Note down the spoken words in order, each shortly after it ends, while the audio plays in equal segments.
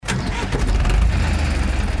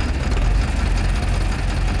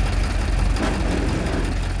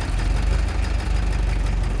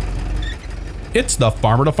It's the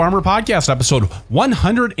Farmer to Farmer podcast, episode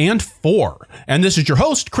 104. And this is your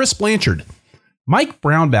host, Chris Blanchard. Mike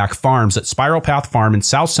Brownback farms at Spiral Path Farm in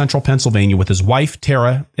south central Pennsylvania with his wife,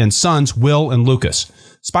 Tara, and sons, Will and Lucas.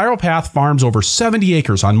 Spiral Path farms over 70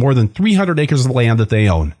 acres on more than 300 acres of land that they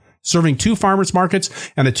own, serving 2 farmers markets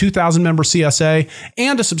and a 2,000-member CSA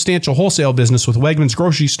and a substantial wholesale business with Wegmans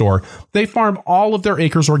grocery store. They farm all of their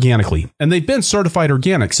acres organically, and they've been certified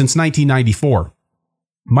organic since 1994.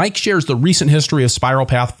 Mike shares the recent history of Spiral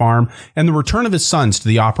Path Farm and the return of his sons to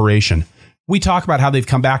the operation. We talk about how they've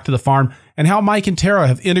come back to the farm and how Mike and Tara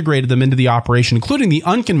have integrated them into the operation, including the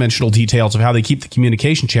unconventional details of how they keep the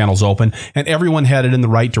communication channels open and everyone headed in the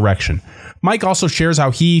right direction. Mike also shares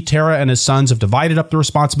how he, Tara, and his sons have divided up the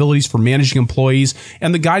responsibilities for managing employees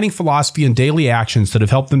and the guiding philosophy and daily actions that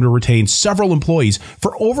have helped them to retain several employees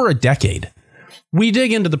for over a decade. We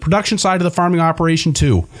dig into the production side of the farming operation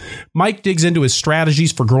too. Mike digs into his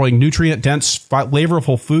strategies for growing nutrient-dense,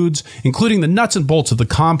 flavorful foods, including the nuts and bolts of the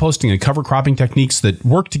composting and cover cropping techniques that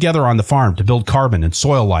work together on the farm to build carbon and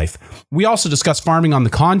soil life. We also discuss farming on the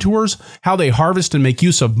contours, how they harvest and make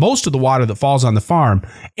use of most of the water that falls on the farm,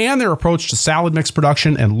 and their approach to salad mix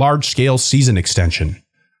production and large-scale season extension.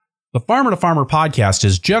 The Farmer to Farmer podcast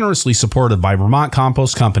is generously supported by Vermont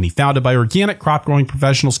Compost Company, founded by organic crop growing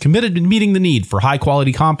professionals committed to meeting the need for high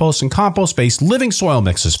quality compost and compost-based living soil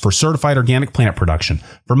mixes for certified organic plant production.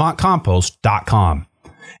 VermontCompost.com.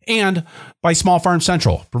 And by Small Farm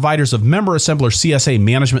Central, providers of Member Assembler CSA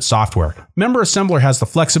management software. Member Assembler has the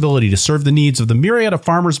flexibility to serve the needs of the myriad of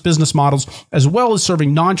farmers' business models, as well as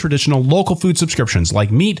serving non-traditional local food subscriptions like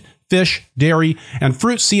meat, fish, dairy, and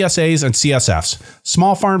fruit CSAs and CSFs.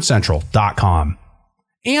 SmallFarmCentral.com.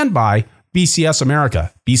 And by BCS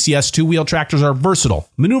America. BCS two-wheel tractors are versatile,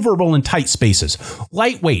 maneuverable in tight spaces,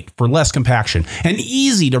 lightweight for less compaction, and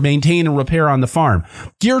easy to maintain and repair on the farm.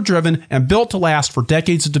 Gear-driven and built to last for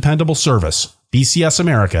decades of dependable service.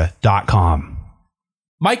 BCSAmerica.com.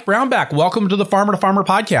 Mike Brownback, welcome to the Farmer to Farmer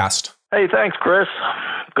podcast. Hey, thanks, Chris.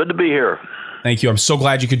 Good to be here. Thank you. I'm so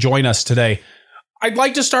glad you could join us today. I'd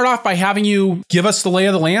like to start off by having you give us the lay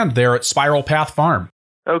of the land there at Spiral Path Farm.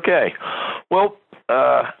 Okay. Well,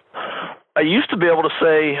 I used to be able to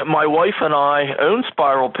say my wife and I own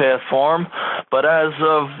Spiral Path Farm, but as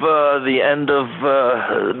of the end of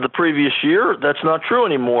the previous year, that's not true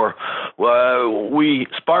anymore.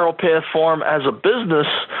 Spiral Path Farm as a business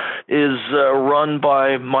is run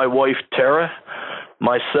by my wife Tara,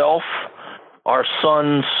 myself, our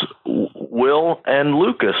sons Will and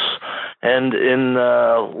Lucas, and in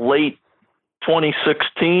late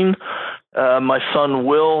 2016, my son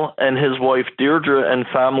Will and his wife Deirdre and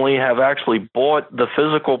family have actually bought the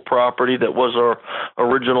physical property that was our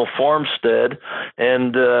original farmstead,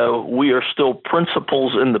 and we are still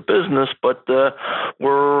principals in the business, but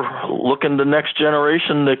we're looking to next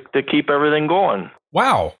generation to keep everything going.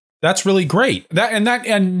 Wow, that's really great.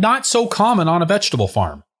 And not so common on a vegetable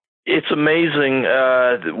farm. It's amazing.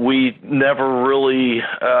 We never really,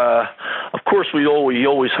 of course, we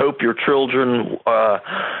always hope your children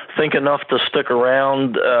think enough to stick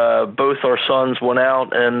around. Both our sons went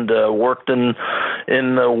out and worked in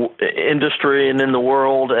the industry and in the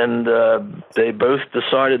world, and they both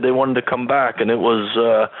decided they wanted to come back, and it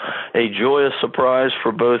was a joyous surprise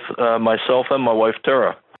for both myself and my wife,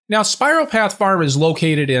 Tara. Now, Spiral Path Farm is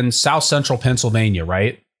located in south central Pennsylvania,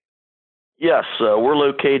 right? Yes, we're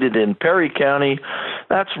located in Perry County.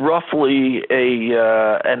 That's roughly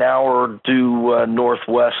an hour due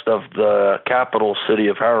northwest of the capital city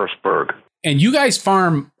of Harrisburg. And you guys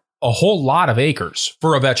farm a whole lot of acres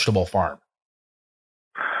for a vegetable farm.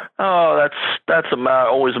 Oh, that's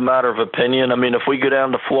always a matter of opinion. I mean, if we go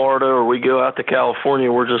down to Florida or we go out to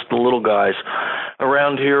California, we're just the little guys.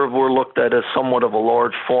 Around here, we're looked at as somewhat of a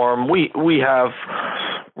large farm. We have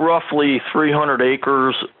roughly 300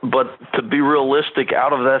 acres, but to be realistic,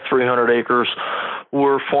 out of that 300 acres,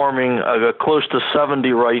 we're farming close to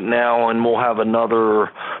 70 right now, and we'll have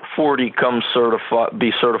another 40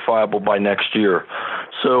 be certifiable by next year.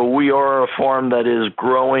 So we are a farm that is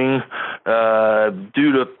growing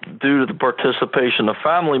due to the participation of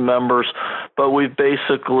family members, but we've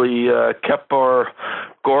basically kept our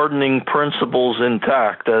gardening principles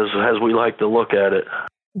intact, as we like to look at it.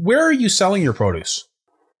 Where are you selling your produce?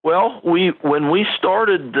 Well, when we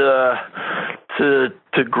started to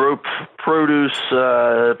grow produce,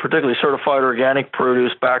 particularly certified organic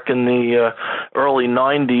produce, back in the early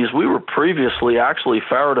 90s, we were previously actually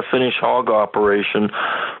farrow to finish hog operation.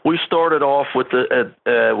 We started off with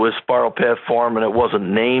Spiral Path Farm, and it wasn't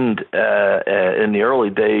named in the early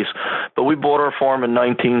days, but we bought our farm in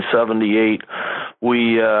 1978.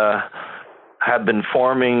 We had been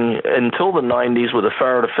farming until the 90s with a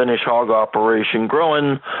farrow to finish hog operation,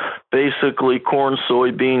 growing basically corn,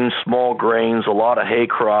 soybeans, small grains, a lot of hay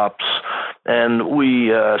crops. And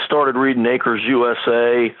we started reading Acres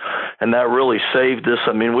USA, and that really saved us.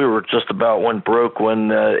 I mean, we were just about went broke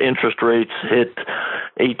when interest rates hit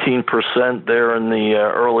 18% there in the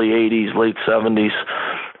early 80s, late 70s.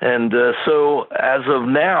 And so as of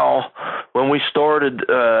now, when we started,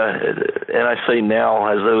 and I say now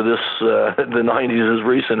as though this the 90s is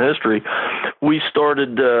recent history, we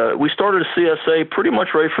started a CSA pretty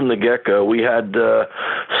much right from the get-go. We had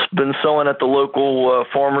been selling at the local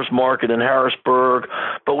farmers market in Harrisburg,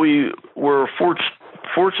 but we were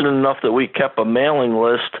fortunate enough that we kept a mailing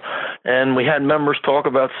list, and we had members talk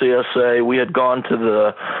about CSA. We had gone to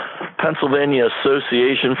the Pennsylvania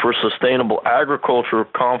Association for Sustainable Agriculture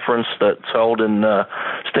conference that's held in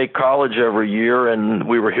State College every year, and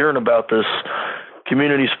we were hearing about this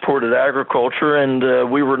community-supported agriculture, and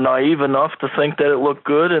we were naive enough to think that it looked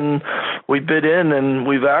good, and we bid in, and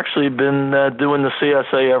we've actually been doing the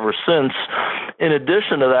CSA ever since. In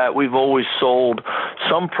addition to that, we've always sold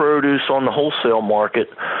some produce on the wholesale market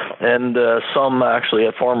and some actually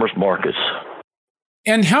at farmers markets.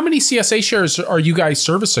 And how many CSA shares are you guys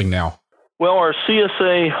servicing now? Well, our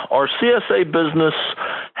CSA business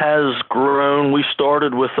has grown. We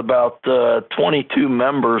started with about 22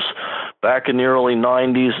 members back in the early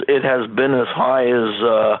 90s. It has been as high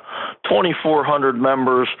as 2,400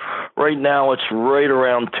 members. Right now, it's right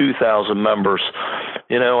around 2,000 members.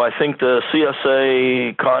 You know, I think the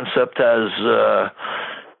CSA concept has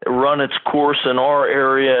run its course in our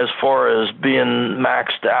area as far as being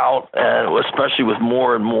maxed out, and especially with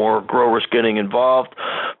more and more growers getting involved.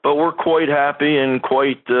 But we're quite happy and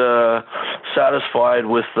quite satisfied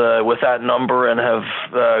with that number, and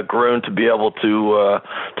have grown to be able to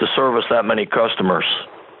service that many customers.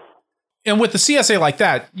 And with the CSA like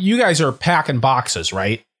that, you guys are packing boxes,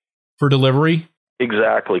 right, for delivery?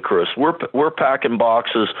 Exactly, Chris. We're packing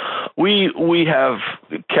boxes. We have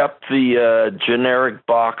kept the generic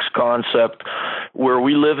box concept. Where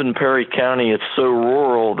we live in Perry County, it's so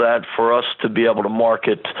rural that for us to be able to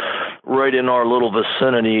market right in our little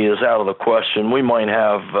vicinity is out of the question. We might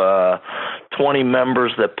have 20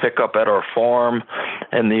 members that pick up at our farm,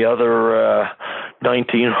 and the other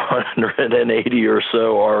 1,980 or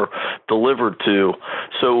so are delivered to.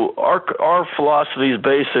 So our philosophy is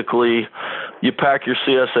basically you pack your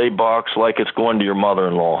CSA box like it's going to your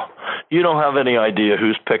mother-in-law. You don't have any idea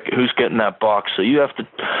who's getting that box. So you have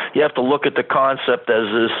to look at the concept as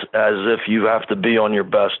if you have to be on your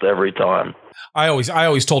best every time. I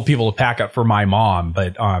always told people to pack up for my mom,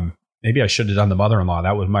 but maybe I should have done the mother-in-law.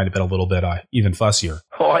 That might have been a little bit even fussier.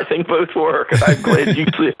 Oh, I think both work. I'm glad you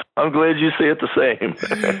see it the same.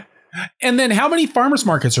 And then, how many farmers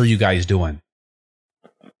markets are you guys doing?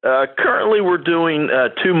 Currently, we're doing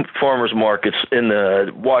 2 farmers markets in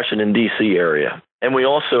the Washington D.C. area, and we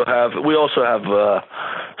also have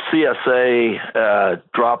CSA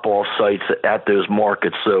drop-off sites at those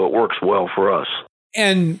markets, so it works well for us.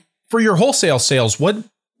 And for your wholesale sales,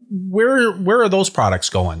 where are those products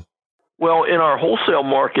going? Well, in our wholesale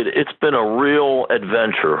market, it's been a real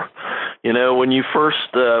adventure. You know, when we first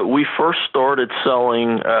started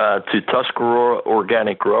selling to Tuscarora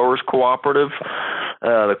Organic Growers Cooperative.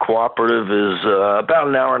 The cooperative is about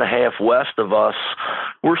an hour and a half west of us.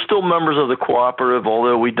 We're still members of the cooperative,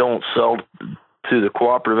 although we don't sell to the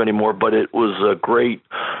cooperative anymore, but it was a great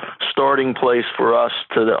starting place for us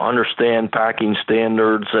to understand packing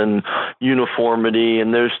standards and uniformity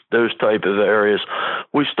and those type of areas.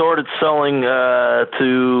 We started selling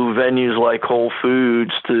to venues like Whole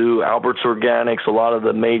Foods, to Albert's Organics, a lot of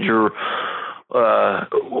the major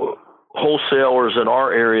wholesalers in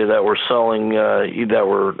our area that were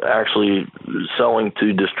actually selling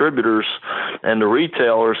to distributors and to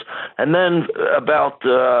retailers. And then about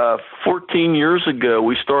 14 years ago,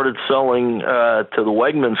 we started selling to the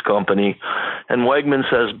Wegmans company, and Wegmans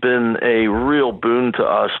has been a real boon to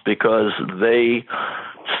us because they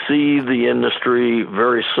see the industry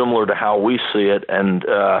very similar to how we see it, and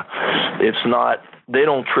they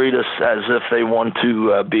don't treat us as if they want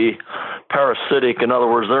to be parasitic. In other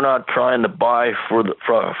words, they're not trying to buy for the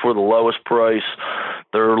lowest price.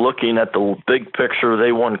 They're looking at the big picture.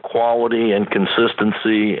 They want quality and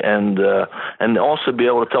consistency, and also be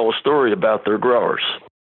able to tell a story about their growers.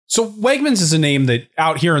 So Wegmans is a name that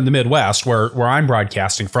out here in the Midwest, where I'm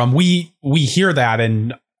broadcasting from, we hear that,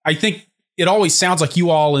 and I think it always sounds like you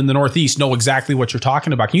all in the Northeast know exactly what you're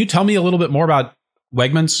talking about. Can you tell me a little bit more about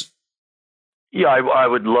Wegmans? Yeah, I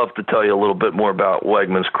would love to tell you a little bit more about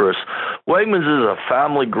Wegmans, Chris. Wegmans is a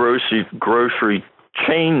family grocery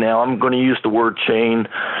chain now. I'm going to use the word chain.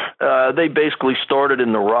 They basically started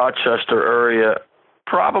in the Rochester area.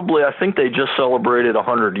 Probably, I think they just celebrated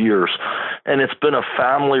 100 years, and it's been a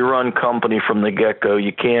family-run company from the get-go.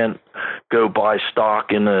 You can't go buy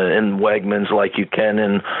stock in Wegmans like you can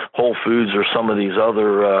in Whole Foods or some of these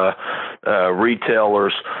other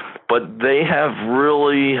retailers, but they have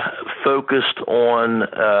really focused on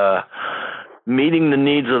meeting the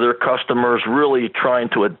needs of their customers, really trying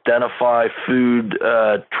to identify food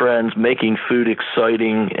trends, making food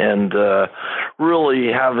exciting, and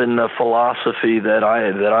really having a philosophy that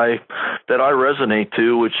I resonate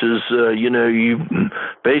to, which is you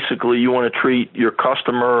basically you want to treat your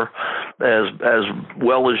customer as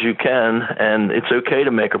well as you can, and it's okay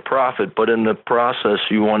to make a profit, but in the process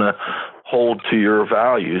you want to hold to your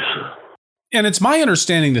values. And it's my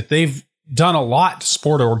understanding that they've done a lot to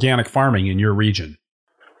support organic farming in your region.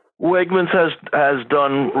 Wegmans has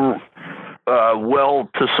done well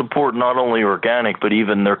to support not only organic but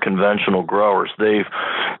even their conventional growers.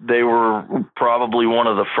 They were probably one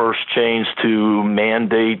of the first chains to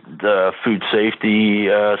mandate the food safety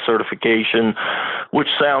certification, which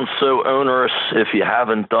sounds so onerous if you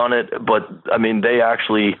haven't done it, but I mean they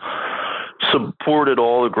actually supported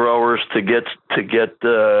all the growers to get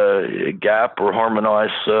GAP or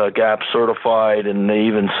harmonized GAP certified, and they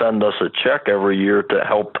even send us a check every year to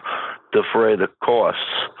help defray the costs.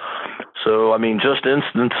 So I mean, just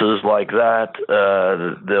instances like that,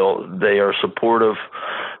 they are supportive.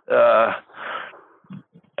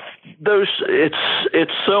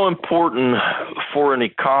 It's so important for an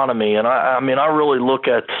economy, and I mean I really look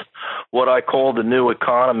at what I call the new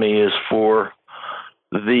economy is for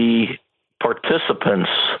the participants.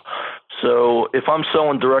 So if I'm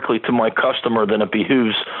selling directly to my customer, then it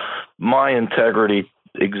behooves my integrity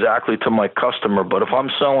exactly to my customer. But if I'm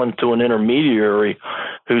selling to an intermediary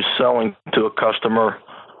who's selling to a customer,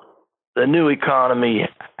 the new economy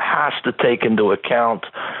has to take into account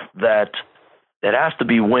that it has to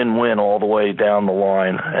be win-win all the way down the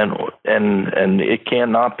line, and it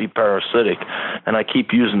cannot be parasitic. And I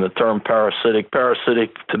keep using the term parasitic.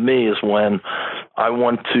 Parasitic to me is when I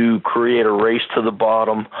want to create a race to the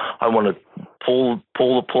bottom. I want to pull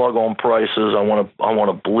the plug on prices. I want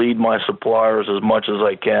to bleed my suppliers as much as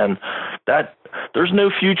I can. That there's no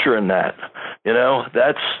future in that.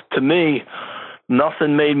 That's, to me,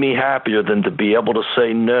 nothing made me happier than to be able to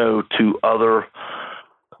say no to other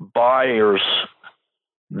buyers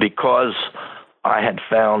because I had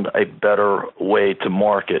found a better way to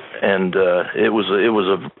market, and it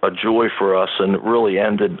was a joy for us, and it really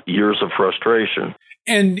ended years of frustration.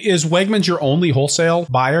 And is Wegmans your only wholesale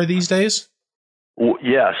buyer these days?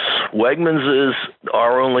 Yes, Wegmans is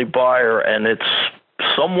our only buyer, and it's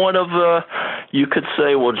somewhat of a, you could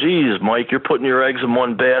say, well, geez, Mike, you're putting your eggs in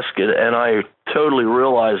one basket, and I totally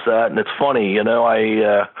realize that, and it's funny,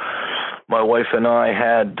 my wife and I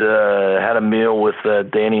had a meal with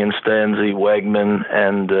Danny and Stanzi Wegman,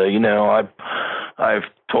 and I've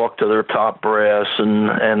talked to their top brass, and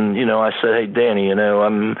I said, hey, Danny,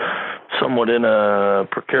 I'm somewhat in a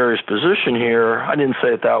precarious position here. I didn't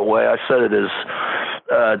say it that way. I said it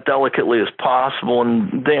as delicately as possible,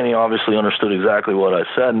 and Danny obviously understood exactly what I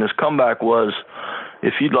said, and his comeback was,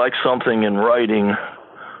 if you'd like something in writing.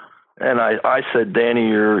 And I said, Danny,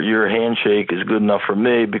 your handshake is good enough for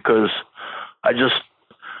me, because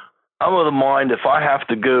I'm of the mind, if I have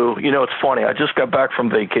to go, it's funny, I just got back from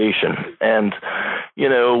vacation, and,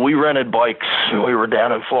 we rented bikes. We were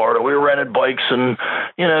down in Florida. We rented bikes, and,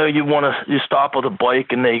 you stop with a bike,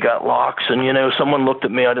 and they got locks, and, someone looked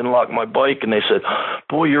at me, I didn't lock my bike, and they said,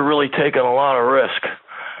 boy, you're really taking a lot of risk.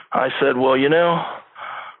 I said, well,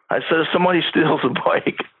 if somebody steals a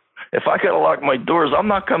bike, if I got to lock my doors, I'm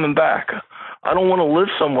not coming back. I don't want to live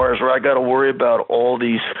somewhere where I got to worry about all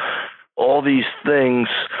these things,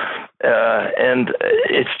 and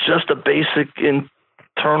it's just a basic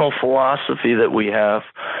internal philosophy that we have.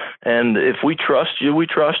 And if we trust you, we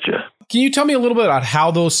trust you. Can you tell me a little bit about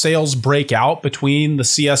how those sales break out between the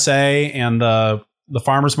CSA and the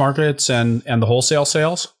farmers markets and the wholesale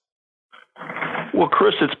sales? Well,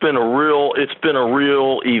 Chris, it's been a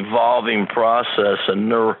real evolving process,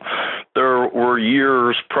 and there were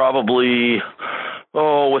years, probably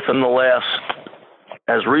within the last,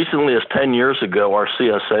 as recently as 10 years ago, our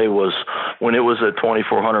CSA was, when it was at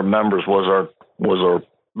 2,400 members, was our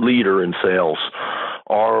leader in sales.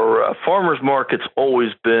 Our farmers market's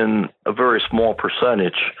always been a very small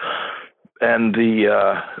percentage, and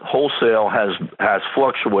the wholesale has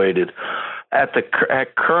fluctuated. At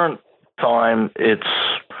current time, it's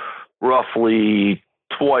roughly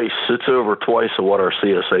twice. It's over twice of what our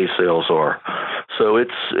CSA sales are. So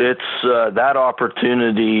it's that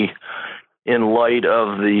opportunity in light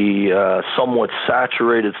of the somewhat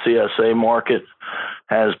saturated CSA market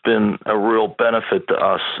has been a real benefit to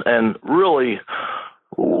us. And really,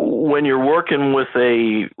 when you're working with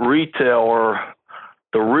a retailer,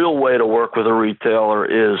 the real way to work with a retailer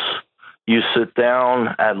is you sit down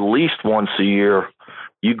at least once a year,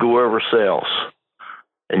 you go over sales,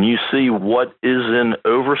 and you see what is in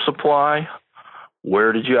oversupply,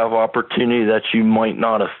 where did you have opportunity that you might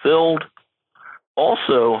not have filled.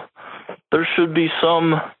 Also, there should be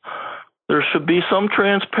some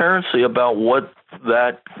transparency about what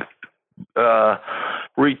that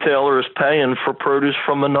retailer is paying for produce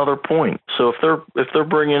from another point. So if they're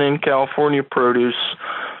bringing in California produce,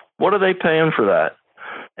 what are they paying for that?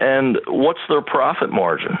 And what's their profit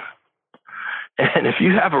margin? And if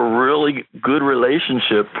you have a really good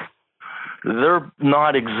relationship, they're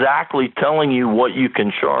not exactly telling you what you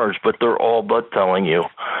can charge, but they're all but telling you.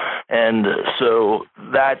 And so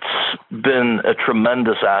that's been a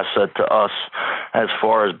tremendous asset to us as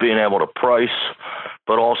far as being able to price,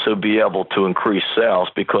 but also be able to increase sales,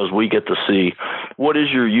 because we get to see what is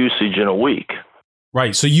your usage in a week.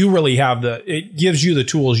 Right. So you really have it gives you the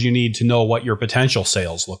tools you need to know what your potential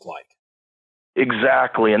sales look like.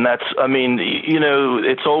 Exactly. And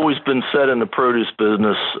it's always been said in the produce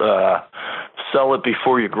business, sell it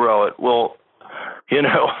before you grow it. Well,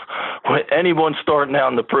 anyone starting out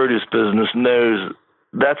in the produce business knows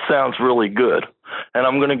that sounds really good. And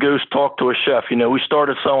I'm going to go talk to a chef. We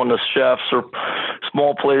started selling to chefs or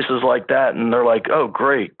small places like that, and they're like, oh,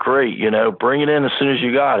 great, bring it in as soon as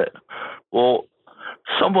you got it. Well,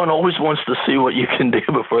 someone always wants to see what you can do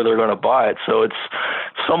before they're going to buy it. So it's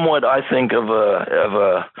somewhat, I think, of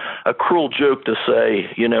a cruel joke to say,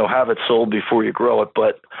 have it sold before you grow it.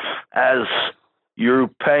 But as you're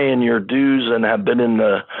paying your dues and have been in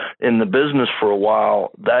the business for a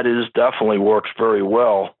while, that definitely works very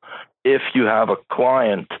well if you have a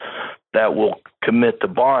client that will commit to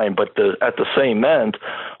buying. But at the same end,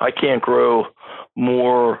 I can't grow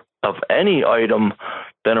more of any item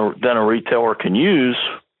than a retailer can use,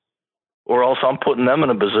 or else I'm putting them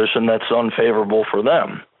in a position that's unfavorable for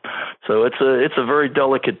them. So it's a very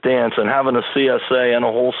delicate dance, and having a CSA and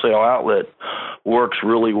a wholesale outlet works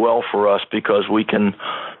really well for us, because we can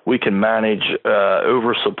manage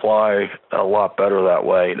oversupply a lot better that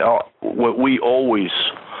way. Now, we always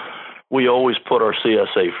put our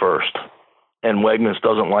CSA first, and Wegmans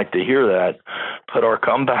doesn't like to hear that, but our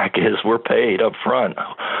comeback is we're paid up front.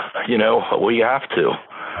 We have to.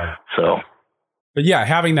 So. But yeah,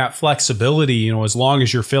 having that flexibility, as long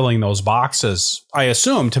as you're filling those boxes, I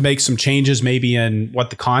assume, to make some changes maybe in what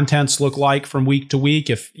the contents look like from week to week,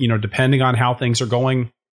 if, depending on how things are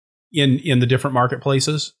going in the different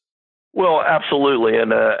marketplaces. Well, absolutely.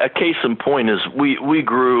 And a case in point is we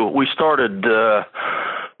started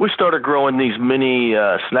growing these mini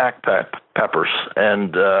snack peppers,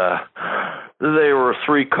 and they were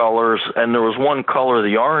 3 colors, and there was one color,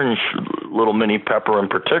 the orange little mini pepper in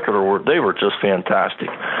particular, they were just fantastic.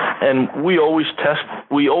 And we always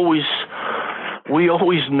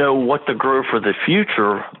know what to grow for the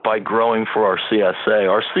future by growing for our CSA.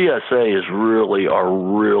 Our CSA is really our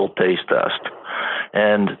real taste test.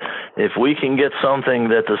 And if we can get something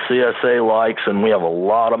that the CSA likes, and we have a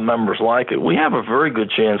lot of members like it, we have a very good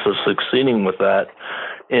chance of succeeding with that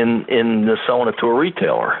in selling it to a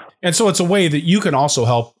retailer. And so it's a way that you can also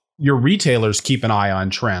help your retailers keep an eye on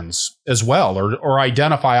trends as well, or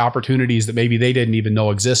identify opportunities that maybe they didn't even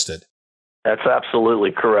know existed. That's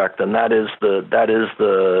absolutely correct, and that is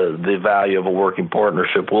the value of a working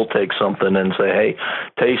partnership. We'll take something and say, "Hey,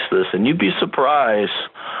 taste this," and you'd be surprised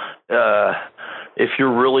if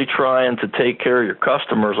you're really trying to take care of your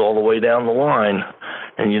customers all the way down the line.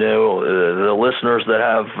 And the listeners that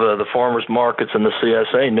have the farmers markets and the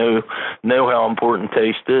CSA know how important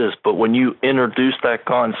taste is. But when you introduce that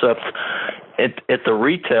concept at the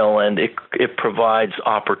retail end, it provides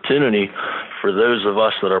opportunity for those of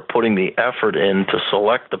us that are putting the effort in to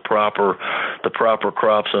select the proper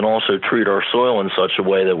crops, and also treat our soil in such a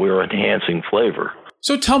way that we're enhancing flavor.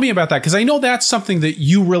 So tell me about that, because I know that's something that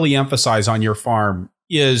you really emphasize on your farm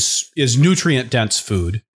is nutrient dense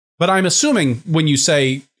food. But I'm assuming when you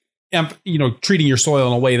say, treating your soil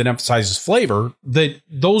in a way that emphasizes flavor, that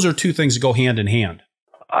those are two things that go hand in hand.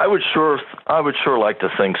 I would sure like to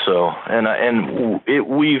think so.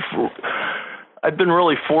 I've been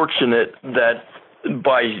really fortunate that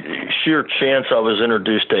by sheer chance I was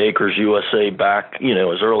introduced to Acres USA back,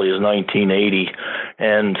 as early as 1980,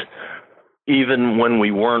 and even when we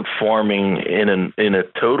weren't farming in a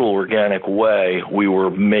total organic way, we were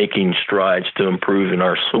making strides to improving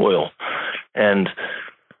our soil. And,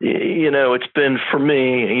 it's been for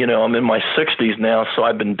me, I'm in my 60s now, so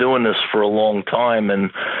I've been doing this for a long time. And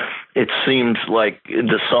it seems like at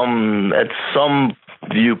some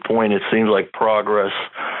viewpoint, it seems like progress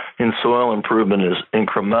in soil improvement is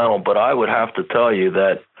incremental. But I would have to tell you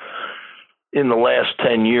that in the last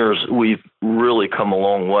 10 years, we've really come a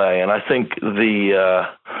long way. And I think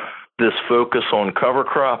this focus on cover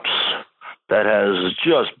crops that has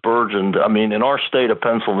just burgeoned. I mean, in our state of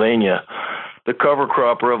Pennsylvania, the cover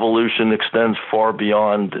crop revolution extends far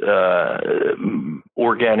beyond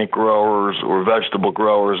organic growers or vegetable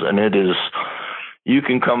growers. And you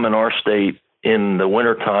can come in our state in the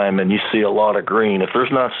wintertime and you see a lot of green. If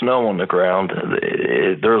there's not snow on the ground,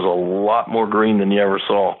 there's a lot more green than you ever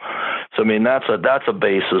saw. So, I mean, that's a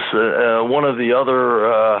basis. One of the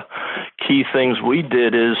other key things we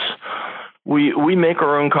did is we make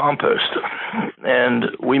our own compost, and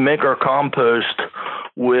we make our compost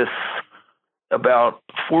with about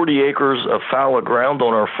 40 acres of fallow ground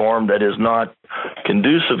on our farm that is not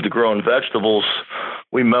conducive to growing vegetables.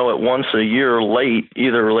 We mow it once a year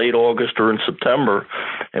either late August or in September,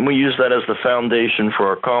 and we use that as the foundation for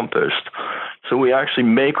our compost. So we actually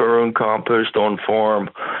make our own compost on farm.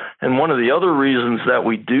 And one of the other reasons that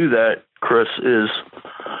we do that, Chris, is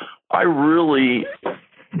I really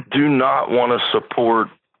do not want to support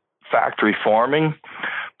factory farming,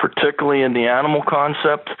 particularly in the animal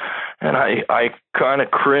concept. And I kind of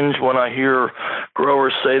cringe when I hear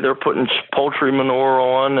growers say they're putting poultry manure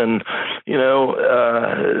on and,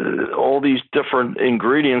 all these different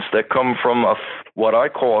ingredients that come from what I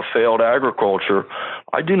call a failed agriculture.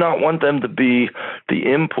 I do not want them to be the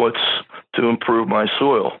inputs to improve my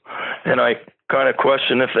soil. And I kind of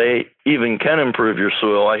question if they even can improve your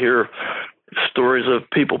soil. I hear stories of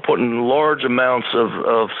people putting large amounts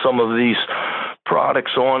of some of these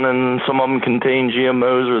products on, and some of them contain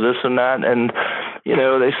GMOs or this and that. And,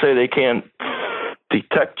 they say they can't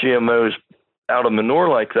detect GMOs out of manure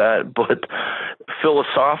like that, but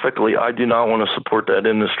philosophically, I do not want to support that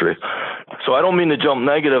industry. So I don't mean to jump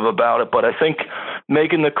negative about it, but I think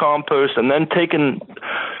making the compost and then taking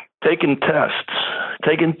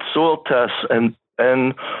soil tests,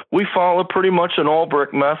 and we follow pretty much an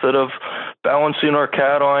Albrecht method of balancing our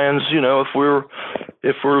cations.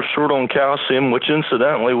 If we're short on calcium, which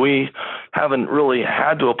incidentally we haven't really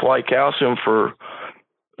had to apply calcium for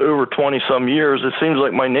over 20 some years. It seems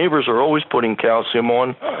like my neighbors are always putting calcium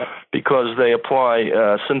on because they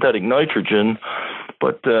apply synthetic nitrogen.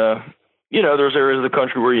 But there's areas of the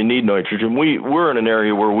country where you need nitrogen. We're in an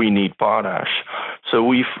area where we need potash. So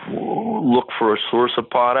we look for a source of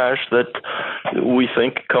potash that we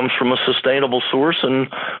think comes from a sustainable source, and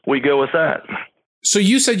we go with that. So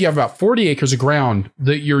you said you have about 40 acres of ground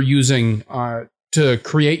that you're using to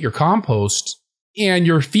create your compost, and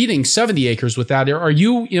you're feeding 70 acres with that. Are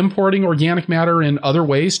you importing organic matter in other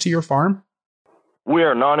ways to your farm? We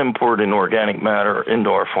are not importing organic matter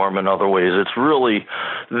into our farm in other ways. It's really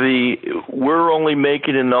we're only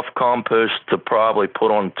making enough compost to probably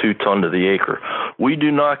put on 2 tons to the acre. We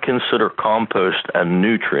do not consider compost a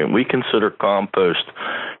nutrient. We consider compost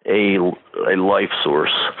a life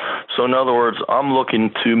source. So in other words, I'm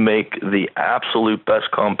looking to make the absolute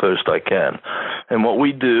best compost I can. And what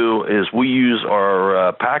we do is we use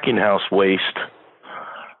our packing house waste.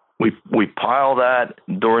 We pile that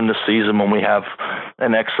during the season when we have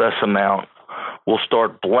an excess amount. We'll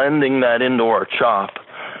start blending that into our chop.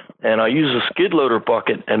 And I use a skid loader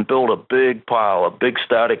bucket and build a big pile, a big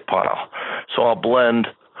static pile. So I'll blend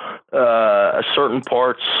certain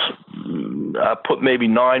parts. I put maybe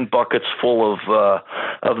 9 buckets full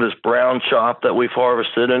of this brown chop that we've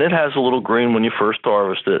harvested, and it has a little green when you first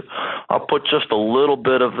harvest it. I'll put just a little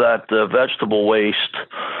bit of that vegetable waste.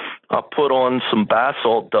 I'll put on some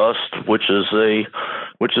basalt dust, which is a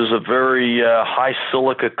very high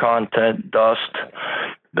silica content dust.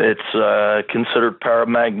 It's considered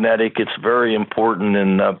paramagnetic. It's very important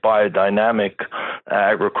in biodynamic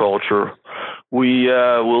agriculture.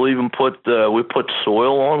 We'll even put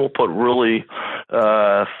soil on. We'll put really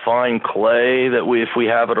fine clay that if we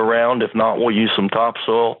have it around. If not, we'll use some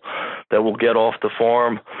topsoil that we'll get off the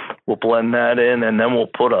farm. We'll blend that in, and then we'll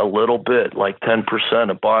put a little bit, like 10%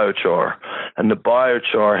 of biochar. And the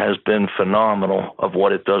biochar has been phenomenal of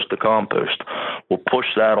what it does to compost. We'll push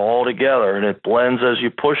that all together, and it blends as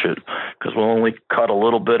you push it, because we'll only cut a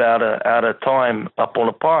little bit at a time up on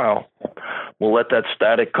a pile. We'll let that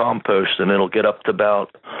static compost, and it'll get up to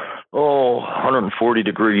about 140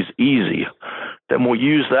 degrees easy. Then we'll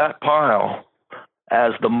use that pile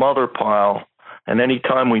as the mother pile, and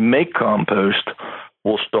anytime we make compost,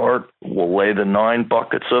 we'll lay the 9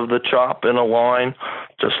 buckets of the chop in a line,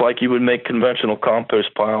 just like you would make conventional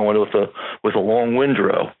compost pile with a long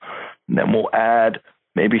windrow. And then we'll add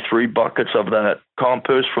maybe 3 buckets of that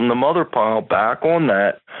compost from the mother pile back on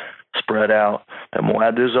that, spread out, and we'll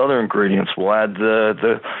add those other ingredients. We'll add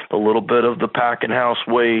the little bit of the packing house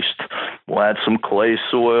waste. We'll add some clay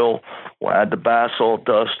soil. We'll add the basalt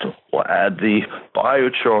dust. We'll add the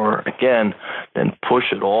biochar again, and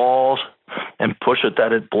push it all, and push it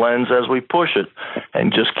that it blends as we push it,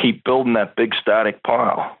 and just keep building that big static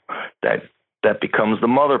pile that becomes the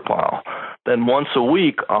mother pile. Then once a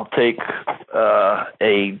week, I'll take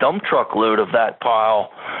a dump truck load of that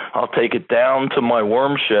pile. I'll take it down to my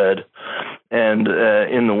worm shed, and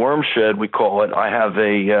in the worm shed, we call it, I have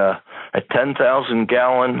a 10,000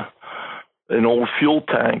 gallon, an old fuel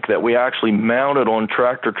tank that we actually mounted on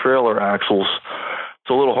tractor trailer axles. It's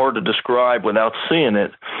a little hard to describe without seeing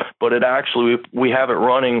it, but it actually, we have it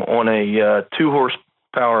running on a 2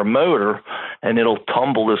 horsepower motor, and it'll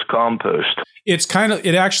tumble this compost. It's kind of,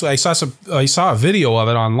 it actually, I saw a video of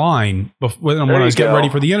it online when I was getting ready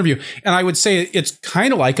for the interview. And I would say it's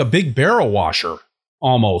kind of like a big barrel washer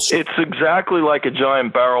almost. It's exactly like a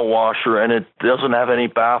giant barrel washer, and it doesn't have any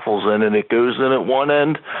baffles in it. It goes in at one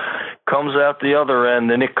end, comes out the other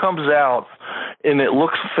end, and it comes out, and it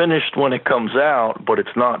looks finished when it comes out, but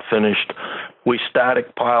it's not finished. We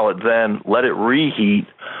static pile it then, let it reheat.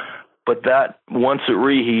 But that, once it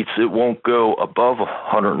reheats, it won't go above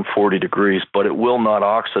 140 degrees, but it will not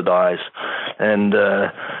oxidize. And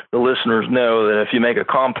the listeners know that if you make a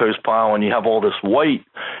compost pile and you have all this white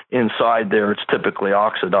inside there, it's typically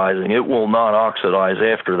oxidizing. It will not oxidize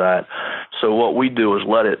after that. So what we do is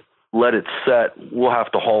let it set. We'll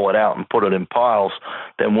have to haul it out and put it in piles.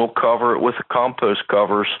 Then we'll cover it with the compost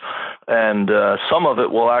covers, and some of it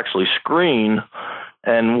will actually screen.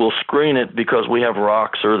 And we'll screen it because we have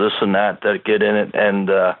rocks or this and that get in it. And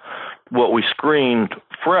what we screened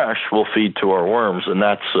fresh will feed to our worms. And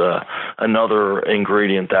that's another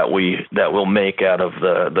ingredient that we'll make out of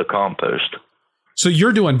the compost. So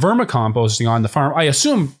you're doing vermicomposting on the farm, I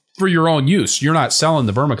assume, for your own use. You're not selling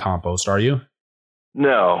the vermicompost, are you?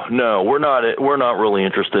 No, we're not really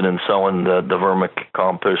interested in selling the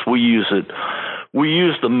vermicompost. We use it. We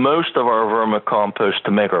use the most of our vermicompost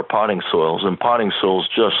to make our potting soils, and potting soils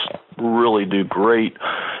just really do great,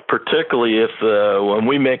 particularly if when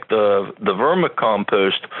we make the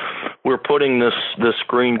vermicompost, we're putting this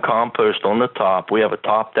green compost on the top. We have a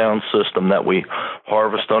top-down system that we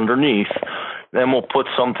harvest underneath. Then we'll put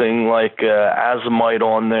something like azomite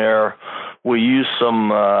on there. We use some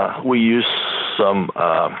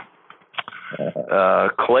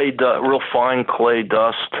clay, real fine clay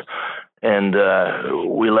dust. And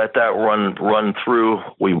we let that run through.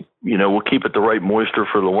 We'll keep it the right moisture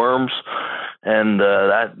for the worms, and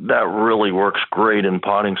that really works great in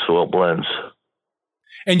potting soil blends.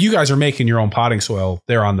 And you guys are making your own potting soil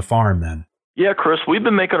there on the farm, then? Yeah, Chris, we've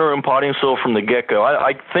been making our own potting soil from the get-go.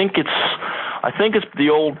 I think it's the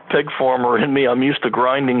old pig farmer in me. I'm used to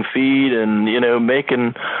grinding feed and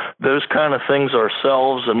making those kind of things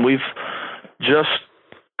ourselves, and we've just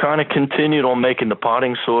kind of continued on making the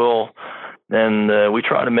potting soil, and we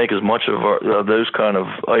try to make as much of those kind of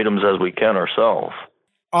items as we can ourselves.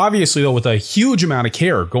 Obviously, though, with a huge amount of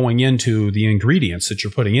care going into the ingredients that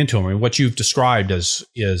you're putting into them, I mean, what you've described is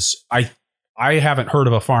I haven't heard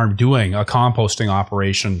of a farm doing a composting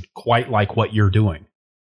operation quite like what you're doing.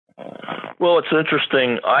 Well, it's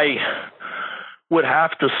interesting. I would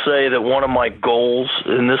have to say that one of my goals,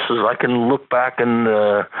 and this is, I can look back in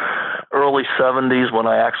the early 70s when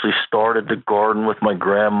I actually started to garden with my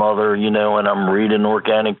grandmother, and I'm reading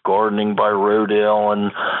Organic Gardening by Rodale,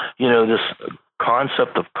 and, this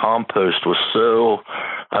concept of compost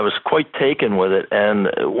I was quite taken with it. And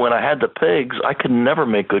when I had the pigs, I could never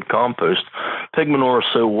make good compost. Pig manure was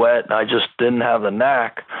so wet, I just didn't have the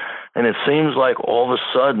knack. And it seems like all of a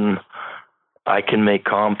sudden I can make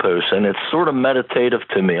compost, and it's sort of meditative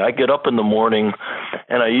to me. I get up in the morning,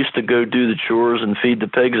 and I used to go do the chores and feed the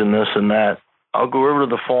pigs and this and that. I'll go over to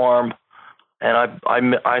the farm, and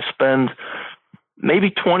I spend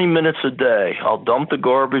maybe 20 minutes a day. I'll dump the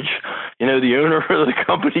garbage. The owner of the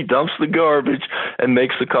company dumps the garbage and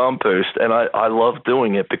makes the compost, and I love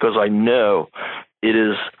doing it because I know it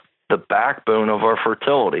is the backbone of our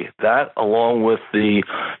fertility, that along with the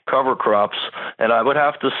cover crops. And I would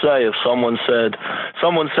have to say, if someone said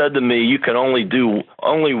to me, you can only do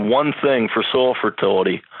one thing for soil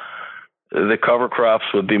fertility, the cover crops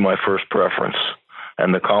would be my first preference,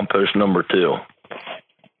 and the compost number 2.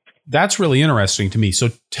 That's really interesting to me. So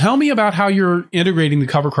tell me about how you're integrating the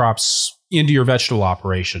cover crops into your vegetable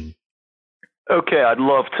operation. Okay, I'd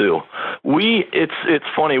love to. It's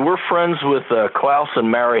funny. We're friends with Klaus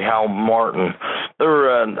and Mary Hal Martin.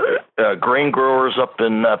 They're grain growers up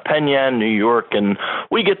in Penn Yan, New York, and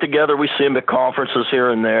we get together. We see them at conferences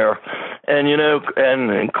here and there, and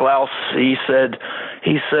and Klaus he said,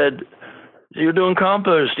 "You're doing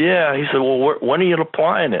compost?" Yeah. He said, "Well, when are you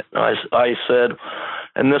applying it?" I said,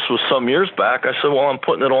 and this was some years back. I said, "Well, I'm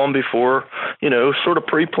putting it on before, sort of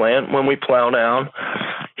pre-plant when we plow down."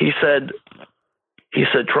 He said,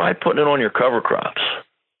 "Try putting it on your cover crops."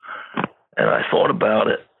 And I thought about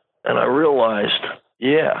it, and I realized,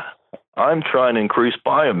 yeah, I'm trying to increase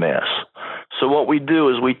biomass. So what we do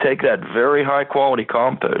is we take that very high-quality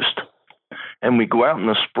compost, and we go out in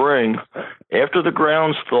the spring after the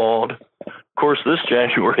ground's thawed. Of course, this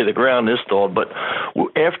January the ground is thawed, but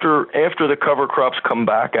after the cover crops come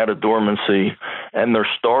back out of dormancy and they're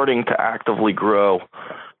starting to actively grow,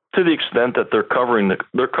 to the extent that they're covering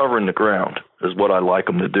the ground is what I like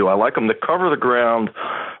them to do. I like them to cover the ground.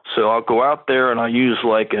 So I'll go out there and I use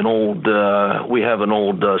like an old, we have an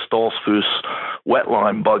old Stolzfus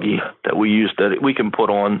wetline buggy that we use that we can put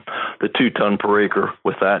on the 2 ton per acre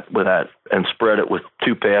with that and spread it with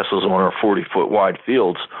 2 passes on our 40-foot wide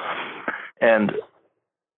fields. And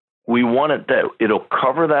we want it that it'll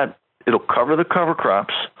cover the cover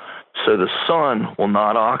crops. So the sun will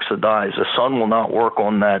not oxidize. The sun will not work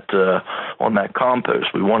on that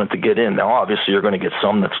compost. We want it to get in. Now, obviously, you're going to get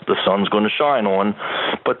some that the sun's going to shine on,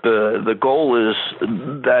 but the goal is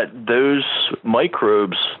that those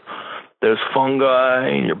microbes, those fungi,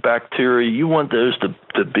 your bacteria, you want those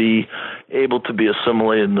to be able to be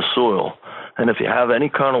assimilated in the soil. And if you have any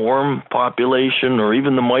kind of worm population or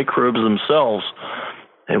even the microbes themselves,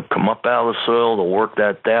 they'll come up out of the soil, they'll work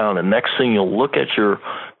that down. And next thing you'll look at your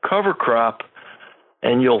cover crop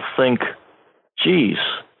and you'll think, geez,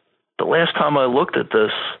 the last time I looked at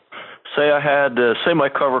this, say I had, say my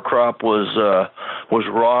cover crop was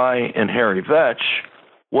rye and hairy vetch,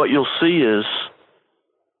 what you'll see is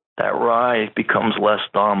that rye becomes less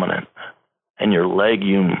dominant and your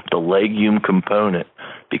the legume component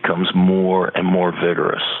becomes more and more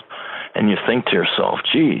vigorous. And you think to yourself,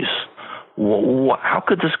 geez, well, how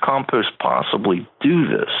could this compost possibly do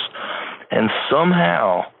this? And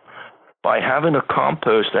somehow, by having a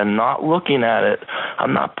compost and not looking at it,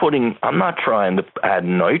 I'm not trying to add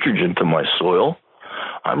nitrogen to my soil.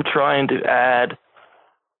 I'm trying to add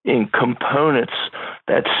in components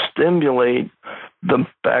that stimulate the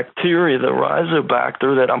bacteria, the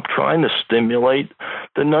rhizobacter, that I'm trying to stimulate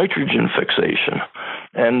the nitrogen fixation.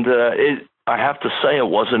 And I have to say it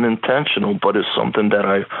wasn't intentional, but it's something that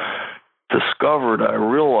I discovered, I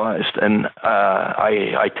realized, and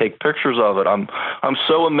I take pictures of it. I'm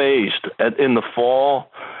so amazed. In the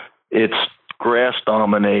fall, it's grass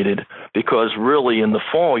dominated, because really in the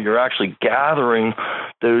fall you're actually gathering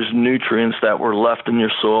those nutrients that were left in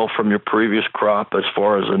your soil from your previous crop as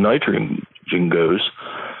far as the nitrogen goes.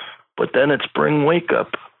 But then at spring wake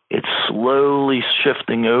up, it's slowly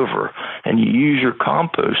shifting over, and you use your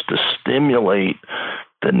compost to stimulate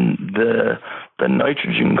the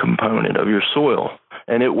nitrogen component of your soil,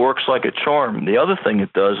 and it works like a charm. The other thing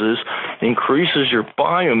it does is increases your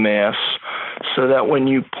biomass, so that when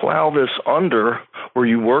you plow this under, or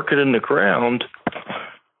you work it in the ground,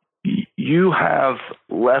 you have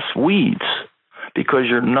less weeds, because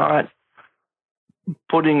you're not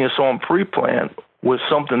putting this on pre-plant with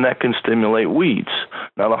something that can stimulate weeds.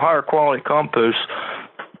 Now, the higher quality composts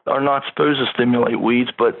are not supposed to stimulate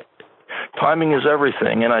weeds, but timing is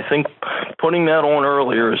everything, and I think putting that on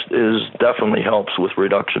earlier is definitely helps with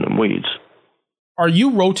reduction in weeds. Are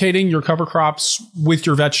you rotating your cover crops with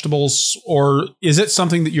your vegetables, or is it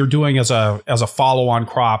something that you're doing as a follow-on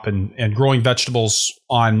crop and growing vegetables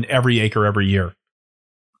on every acre every year?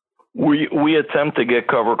 We attempt to get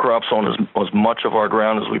cover crops on as much of our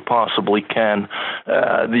ground as we possibly can.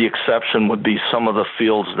 The exception would be some of the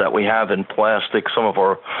fields that we have in plastic, some of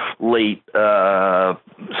our late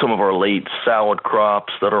salad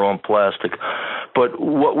crops that are on plastic. But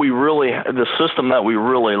the system that we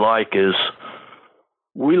really like is,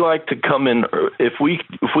 we like to come in, if we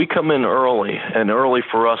come in early, and early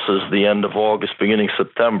for us is the end of August, beginning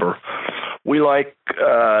September, we like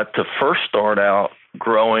to first start out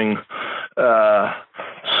growing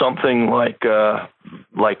something like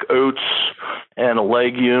oats and a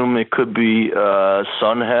legume. It could be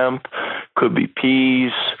sun hemp, could be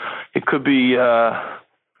peas, it could be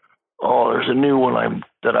there's a new one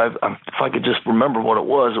if I could just remember what it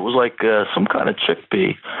was like some kind of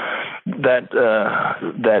chickpea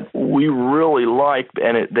that we really like,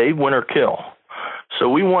 and they winter kill. So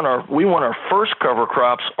we want our first cover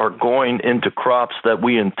crops are going into crops that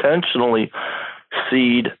we intentionally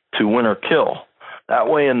seed to winter kill. That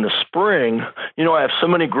way in the spring, I have so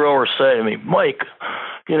many growers say to me, Mike,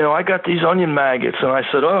 I got these onion maggots. And I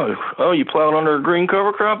said, oh, you plowed under a green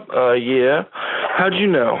cover crop? Yeah. How'd you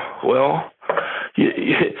know? Well,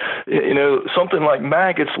 something like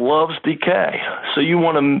maggots loves decay. So you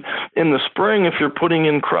want to, in the spring, if you're putting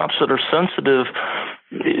in crops that are sensitive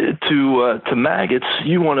to maggots,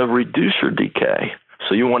 you want to reduce your decay.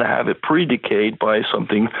 So you want to have it pre-decayed by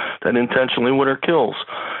something that intentionally winter kills.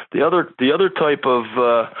 The other type of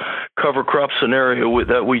cover crop scenario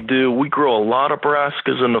that we do, we grow a lot of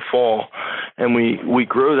brassicas in the fall, and we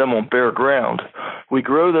grow them on bare ground. We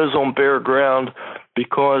grow those on bare ground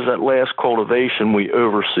because at last cultivation we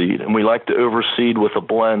overseed, and we like to overseed with a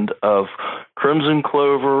blend of crimson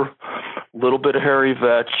clover, a little bit of hairy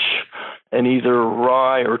vetch, and either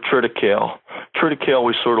rye or triticale. Triticale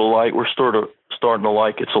we're starting to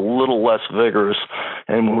like. It's a little less vigorous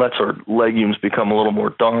and lets our legumes become a little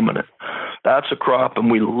more dominant. That's a crop, and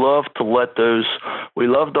we love to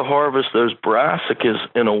harvest those brassicas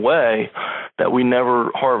in a way that we never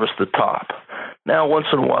harvest the top. Now, once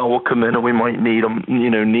in a while, we'll come in and we might need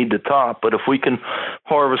the top. But if we can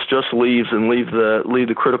harvest just leaves and leave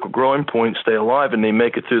the critical growing point, stay alive, and they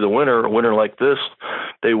make it through the winter, a winter like this,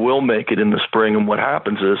 they will make it in the spring. And what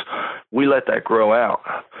happens is we let that grow out.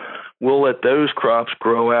 We'll let those crops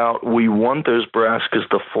grow out. We want those brassicas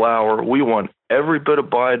to flower. We want every bit of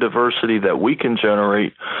biodiversity that we can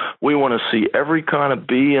generate. We want to see every kind of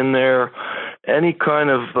bee in there, any kind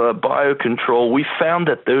of biocontrol. We found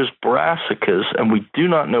that those brassicas, and we do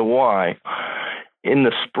not know why, in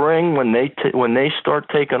the spring when they start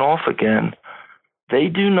taking off again, they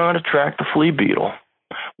do not attract the flea beetle.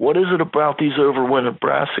 What is it about these overwintered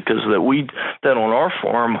brassicas that on our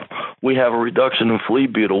farm we have a reduction in flea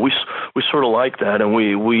beetle? We sort of like that, and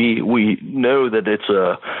we know that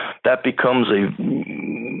that becomes a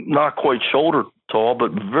not quite shoulder tall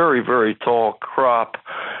but very, very tall crop.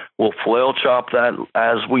 We'll flail chop that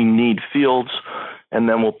as we need fields, and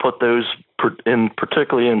then we'll put those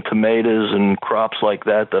particularly in tomatoes and crops like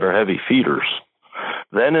that are heavy feeders.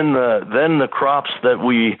 Then the crops that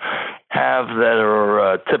we have that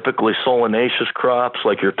are typically solanaceous crops,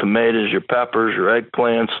 like your tomatoes, your peppers, your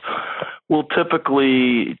eggplants, we'll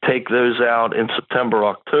typically take those out in September,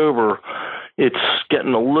 October. It's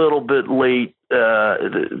getting a little bit late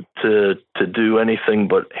to do anything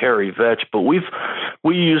but hairy vetch, but we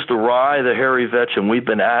use the rye, the hairy vetch, and we've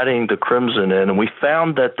been adding the crimson in, and we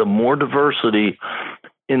found that the more diversity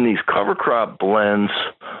in these cover crop blends,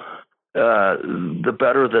 the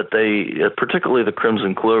better that particularly the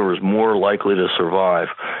crimson clover, is more likely to survive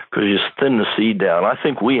because you thin the seed down. I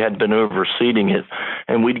think we had been overseeding it,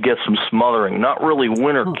 and we'd get some smothering, not really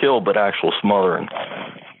winter kill, but actual smothering.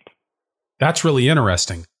 That's really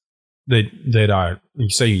interesting. That you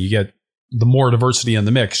say you get the more diversity in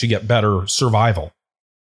the mix, you get better survival.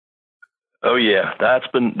 Oh yeah, that's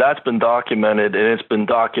been documented, and it's been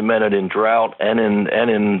documented in drought and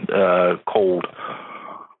in cold.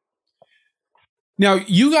 Now,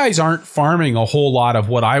 you guys aren't farming a whole lot of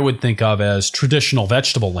what I would think of as traditional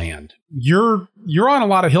vegetable land. You're on a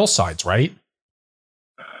lot of hillsides, right?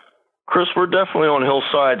 Chris, we're definitely on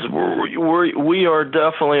hillsides. We are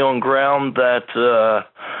definitely on ground that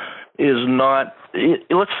is not.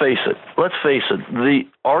 Let's face it.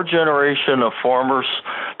 Our generation of farmers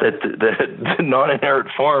that did not inherit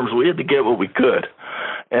farms, we had to get what we could,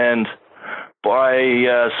 and by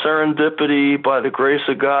serendipity, by the grace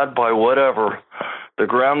of God, by whatever, the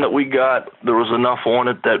ground that we got, there was enough on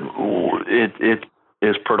it that it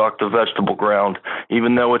is productive vegetable ground,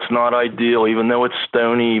 even though it's not ideal, even though it's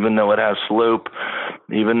stony, even though it has slope,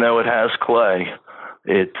 even though it has clay.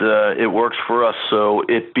 It works for us. So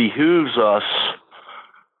it behooves us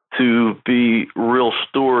to be real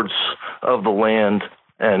stewards of the land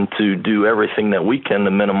and to do everything that we can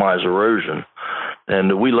to minimize erosion.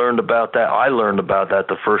 And we learned about that. I learned about that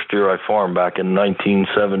the first year I farmed back in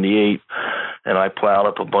 1978, and I plowed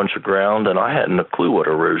up a bunch of ground, and I hadn't a clue what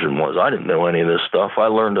erosion was. I didn't know any of this stuff. I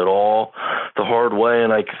learned it all the hard way,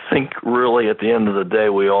 and I think really at the end of the day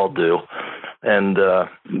we all do. And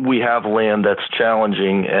we have land that's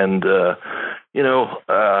challenging, and I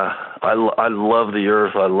love the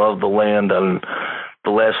earth. I love the land, and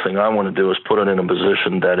the last thing I want to do is put it in a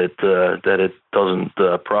position that it doesn't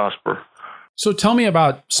prosper. So tell me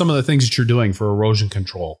about some of the things that you're doing for erosion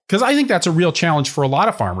control, because I think that's a real challenge for a lot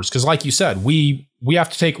of farmers. Because like you said, we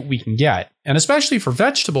have to take what we can get. And especially for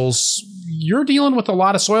vegetables, you're dealing with a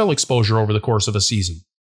lot of soil exposure over the course of a season.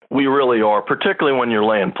 We really are, particularly when you're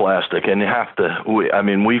laying plastic, and you have to.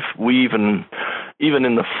 We even even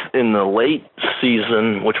in the late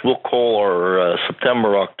season, which we'll call our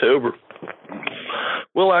September, October,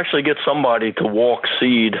 we'll actually get somebody to walk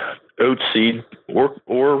seed, oat seed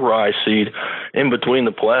or rye seed in between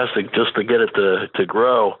the plastic just to get it to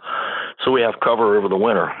grow, so we have cover over the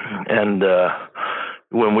winter. And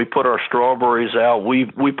when we put our strawberries out,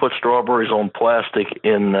 we put strawberries on plastic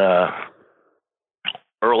in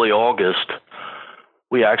early August.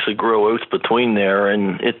 We actually grow oats between there,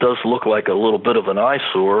 and it does look like a little bit of an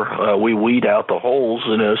eyesore. We weed out the holes,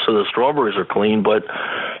 so the strawberries are clean, but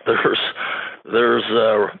there's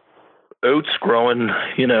oats growing,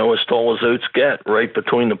 as tall as oats get right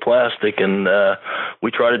between the plastic, and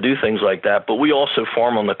we try to do things like that. But we also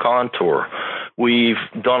farm on the contour. We've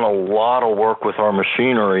done a lot of work with our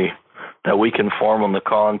machinery that we can farm on the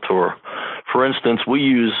contour. For instance, we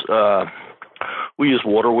use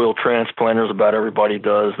water wheel transplanters. About everybody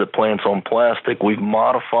does that plants on plastic. We've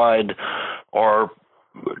modified our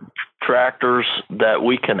tractors that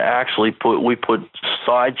we can actually put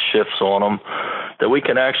side shifts on them that we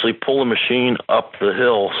can actually pull the machine up the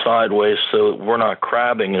hill sideways, so we're not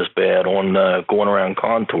crabbing as bad on going around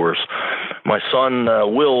contours. My son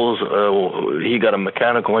Will, he got a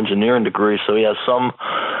mechanical engineering degree, so he has some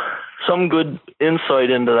good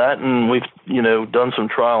insight into that, and we've done some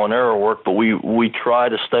trial and error work, but we try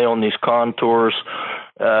to stay on these contours.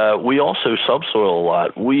 We also subsoil a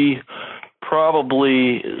lot. We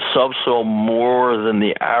probably subsoil more than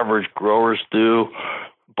the average growers do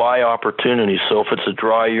by opportunity. So if it's a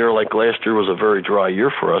dry year, like last year was a very dry year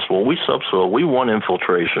for us, well, we subsoil. We want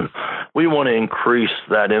infiltration. We want to increase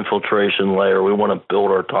that infiltration layer. We want to build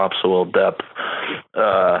our topsoil depth.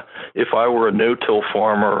 If I were a no-till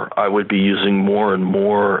farmer, I would be using more and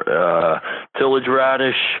more tillage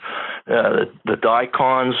radish. The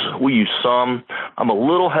daikons, we use some. I'm a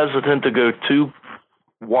little hesitant to go too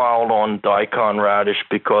wild on daikon radish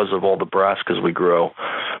because of all the brassicas we grow,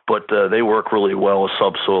 but they work really well as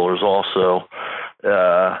subsoilers also.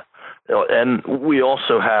 And we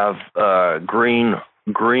also have green,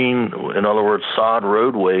 in other words, sod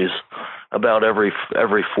roadways about every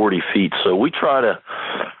 40 feet. So we try to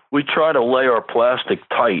lay our plastic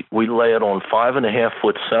tight. We lay it on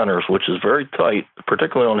 5.5-foot centers, which is very tight,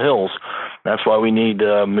 particularly on hills. That's why we need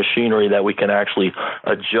machinery that we can actually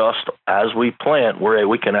adjust as we plant, where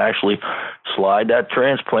we can actually slide that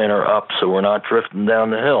transplanter up so we're not drifting down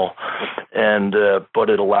the hill. And but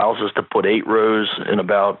it allows us to put 8 rows in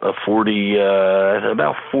about a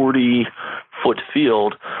 40-foot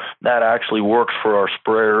field. That actually works for our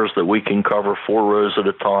sprayers that we can cover 4 rows at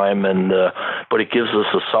a time, and but it gives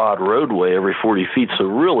us a sod roadway every 40 feet. So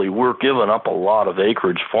really, we're giving up a lot of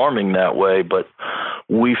acreage farming that way, but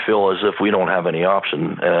we feel as if we don't have any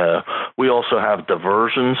option. We also have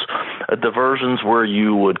diversions. Diversions where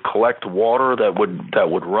you would collect water that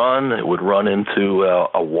would run. It would run into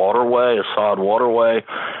a waterway, a sod waterway,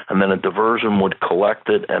 and then a diversion would collect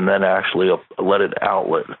it and then actually let it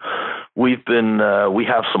outlet. We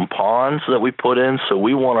have some ponds that we put in, so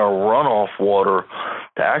we want our runoff water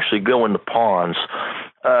to actually go into ponds.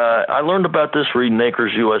 I learned about this reading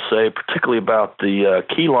Acres USA, particularly about the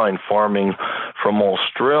keyline farming from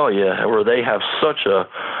Australia, where they have such a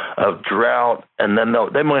drought, and then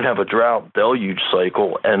they might have a drought deluge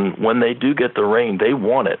cycle, and when they do get the rain, they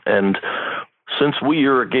want it. And since we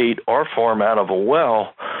irrigate our farm out of a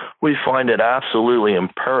well, we find it absolutely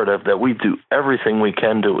imperative that we do everything we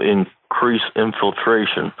can to increase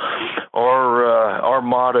infiltration. Our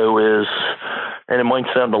motto is, and it might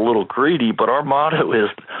sound a little greedy, but our motto is,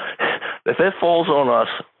 if it falls on us,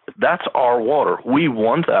 that's our water. We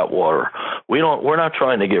want that water. We're not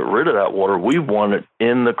trying to get rid of that water. We want it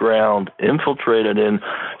in the ground, infiltrated in,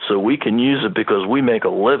 so we can use it because we make a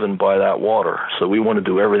living by that water. So we want to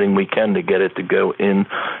do everything we can to get it to go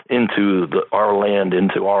into our land,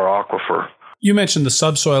 into our aquifer. You mentioned the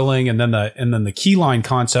subsoiling and then the keyline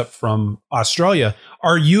concept from Australia.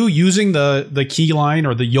 Are you using the keyline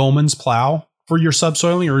or the yeoman's plow for your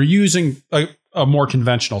subsoiling, or are you using a more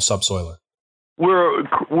conventional subsoiler?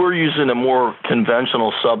 We're using a more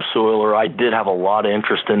conventional subsoiler. I did have a lot of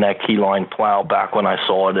interest in that keyline plow back when I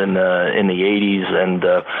saw it in the 80s, and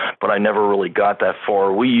but I never really got that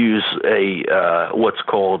far. We use what's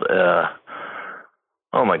called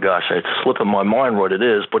oh my gosh, it's slipping my mind what it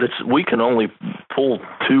is, but we can only pull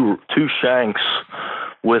two shanks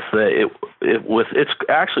with it's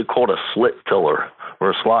actually called a slit tiller.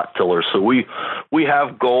 or a slot tiller. So we have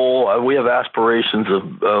aspirations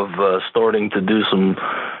of starting to do some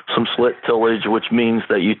slit tillage, which means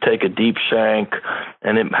that you take a deep shank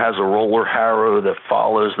and it has a roller harrow that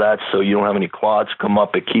follows that, so you don't have any clods come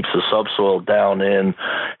up. It keeps the subsoil down in,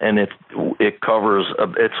 and it covers.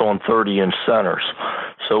 It's on 30-inch centers.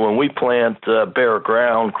 So when we plant bare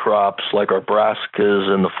ground crops like our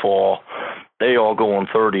brassicas in the fall, they all go on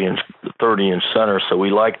 30-inch centers. So we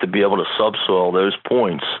like to be able to subsoil those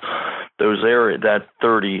points, those area, that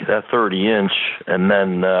 30-inch, and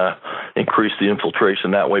then increase the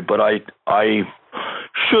infiltration that way. But I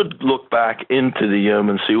should look back into the Yom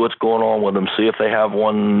and see what's going on with them, see if they have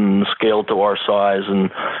one scaled to our size,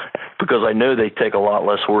 and because I know they take a lot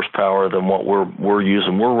less horsepower than what we're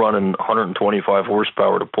using. We're running 125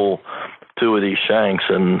 horsepower to pull 2 of these shanks,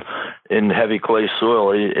 and in heavy clay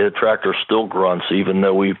soil, a tractor still grunts even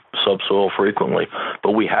though we subsoil frequently.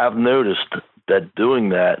 But we have noticed that doing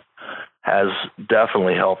that has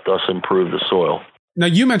definitely helped us improve the soil. Now,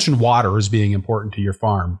 you mentioned water as being important to your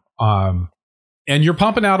farm. And you're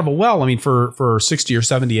pumping out of a well. I mean, for 60 or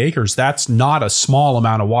 70 acres, that's not a small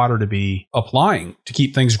amount of water to be applying to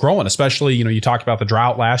keep things growing, especially, you talked about the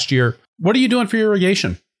drought last year. What are you doing for your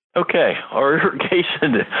irrigation? Okay, our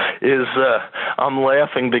irrigation is, I'm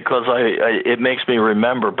laughing because it makes me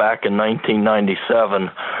remember back in 1997.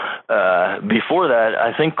 Before that,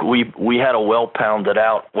 I think we had a well pounded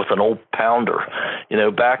out with an old pounder.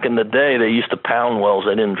 Back in the day, they used to pound wells.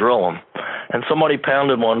 They didn't drill them. And somebody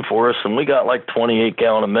pounded one for us, and we got like 28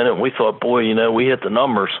 gallon a minute. And we thought, boy, we hit the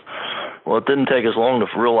numbers. Well, it didn't take us long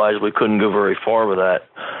to realize we couldn't go very far with that.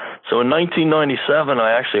 So in 1997,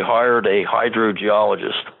 I actually hired a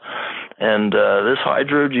hydrogeologist. And this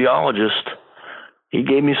hydrogeologist, he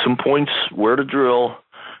gave me some points where to drill,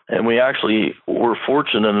 and we actually were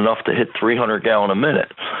fortunate enough to hit 300 gallon a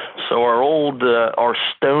minute. So our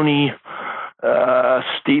stony,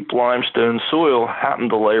 steep limestone soil happened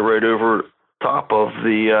to lay right over top of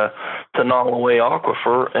the Tenalloway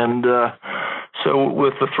Aquifer, and so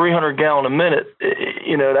with the 300 gallon a minute,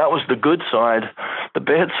 that was the good side. The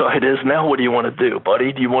bad side is, now what do you want to do,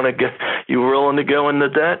 buddy? You willing to go into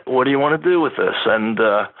debt? What do you want to do with this? And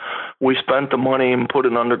we spent the money and put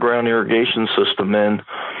an underground irrigation system in,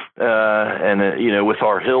 and with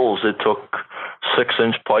our hills, it took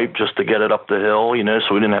 6-inch pipe just to get it up the hill,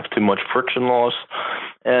 so we didn't have too much friction loss.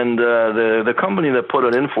 And the company that put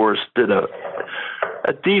it in for us did a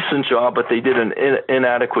decent job, but they did an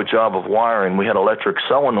inadequate job of wiring. We had electric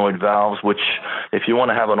solenoid valves, which if you want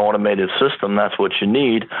to have an automated system, that's what you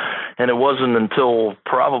need. And it wasn't until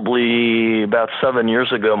probably about 7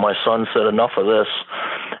 years ago, my son said, enough of this.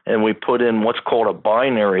 And we put in what's called a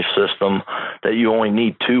binary system, that you only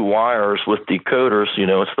need 2 wires with decoders.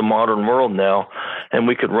 It's the modern world now. And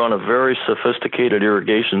we could run a very sophisticated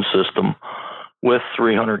irrigation system with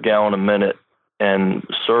 300 gallon a minute and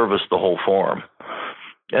service the whole farm.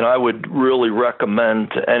 And I would really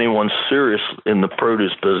recommend to anyone serious in the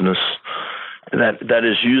produce business that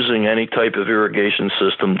is using any type of irrigation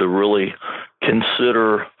system to really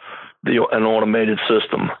consider an automated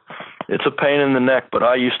system. It's a pain in the neck, but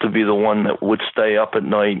I used to be the one that would stay up at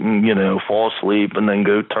night and, fall asleep and then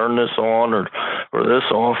go turn this on or this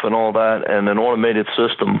off and all that. And an automated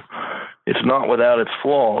system, it's not without its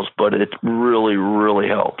flaws, but it really, really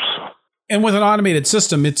helps. And with an automated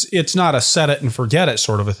system, it's not a set it and forget it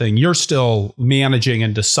sort of a thing. You're still managing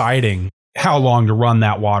and deciding how long to run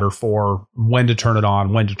that water for, when to turn it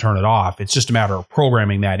on, when to turn it off. It's just a matter of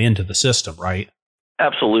programming that into the system, right?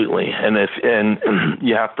 Absolutely, and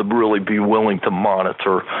you have to really be willing to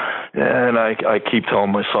monitor. And I keep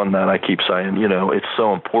telling my son that. I keep saying, it's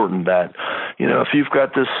so important that, if you've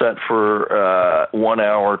got this set for 1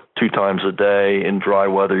 hour, 2 times a day in dry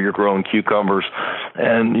weather, you're growing cucumbers,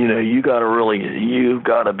 and you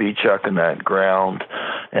got to be checking that ground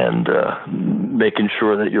and making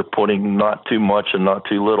sure that you're putting not too much and not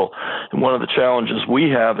too little. And one of the challenges we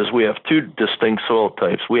have is we have 2 distinct soil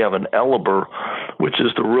types. We have an Elliber, which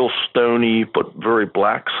is the real stony but very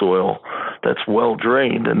black soil that's well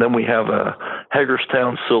drained. And then we have a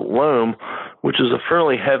Hagerstown silt loam, which is a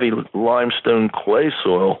fairly heavy limestone clay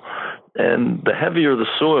soil. And the heavier the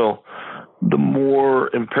soil, the more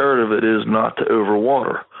imperative it is not to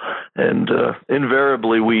overwater. And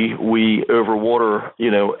invariably, we overwater,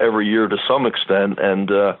 every year to some extent. And,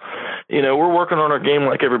 we're working on our game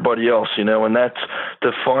like everybody else, and that's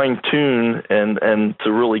to fine tune and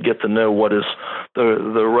to really get to know what is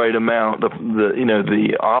the right amount,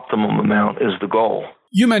 the optimum amount is the goal.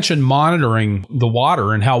 You mentioned monitoring the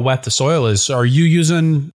water and how wet the soil is. Are you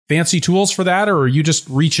using fancy tools for that, or are you just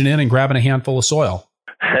reaching in and grabbing a handful of soil?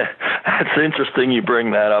 That's interesting you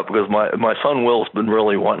bring that up because my son Will's been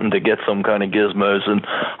really wanting to get some kind of gizmos, and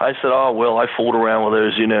I said, "Oh, Will, I fooled around with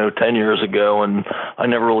those, 10 years ago, and I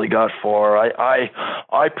never really got far."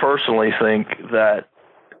 I personally think that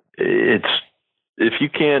if you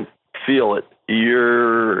can't feel it,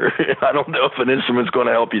 I don't know if an instrument's going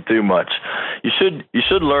to help you too much. You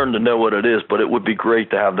should learn to know what it is, but it would be great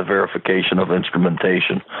to have the verification of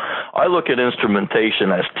instrumentation. I look at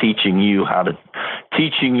instrumentation as teaching you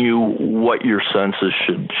what your senses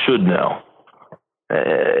should know.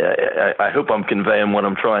 I hope I'm conveying what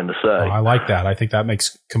I'm trying to say. I like that. I think that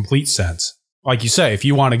makes complete sense. Like you say, if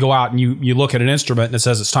you want to go out and you look at an instrument and it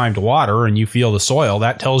says it's time to water and you feel the soil,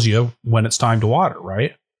 that tells you when it's time to water,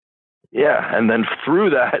 right? Yeah, and then through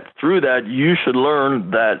that, you should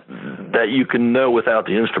learn that you can know without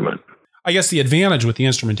the instrument. I guess the advantage with the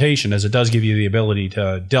instrumentation is it does give you the ability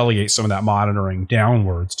to delegate some of that monitoring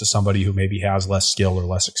downwards to somebody who maybe has less skill or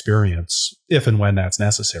less experience, if and when that's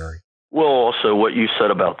necessary. Well, also what you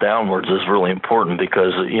said about downwards is really important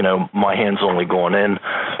because, my hand's only going in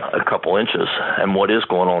a couple inches and what is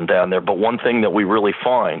going on down there. But one thing that we really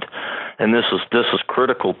find, and this is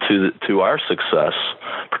critical to our success,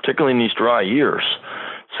 particularly in these dry years.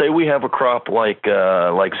 Say we have a crop like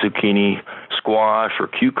zucchini, squash, or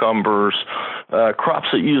cucumbers, crops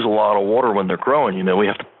that use a lot of water when they're growing. We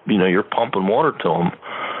have to, you're pumping water to them.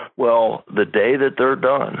 Well, the day that they're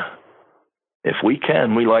done, if we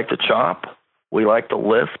can, we like to chop, we like to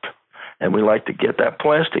lift, and we like to get that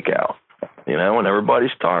plastic out. And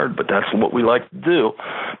everybody's tired, but that's what we like to do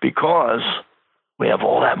because we have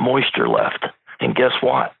all that moisture left. And guess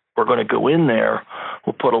what? We're going to go in there.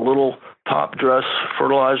 We'll put a little top dress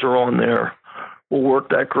fertilizer on there. We'll work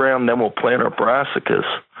that ground. Then we'll plant our brassicas.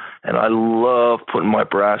 And I love putting my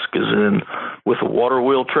brassicas in with a water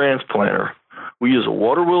wheel transplanter. We use a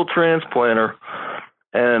water wheel transplanter,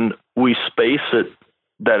 and we space it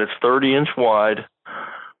that it's 30-inch wide.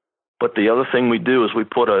 But the other thing we do is we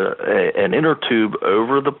put an inner tube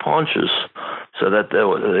over the punches so that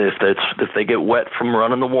if they get wet from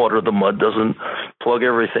running the water, the mud doesn't plug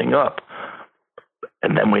everything up.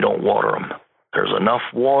 And then we don't water them. There's enough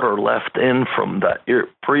water left in from that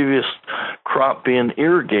previous crop being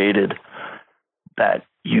irrigated that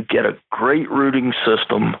you get a great rooting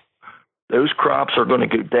system. Those crops are going to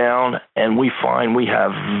go down, and we find we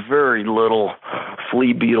have very little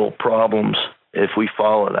flea beetle problems if we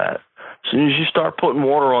follow that. As soon as you start putting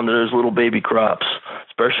water onto those little baby crops,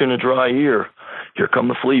 especially in a dry year, here come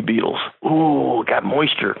the flea beetles. Ooh, got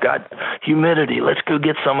moisture, got humidity. Let's go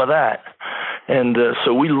get some of that. And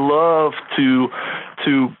so we love to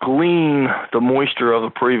glean the moisture of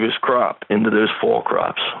a previous crop into those fall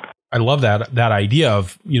crops. I love that idea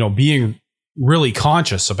of being really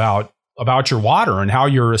conscious about your water and how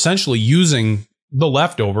you're essentially using the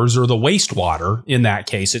leftovers or the wastewater. In that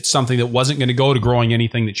case, it's something that wasn't going to go to growing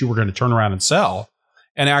anything that you were going to turn around and sell,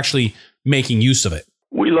 and actually making use of it.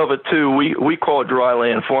 We love it too. We call it dry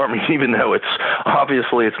land farming, even though it's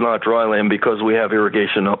not dry land because we have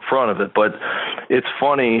irrigation up front of it. But it's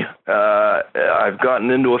funny. I've gotten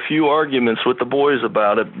into a few arguments with the boys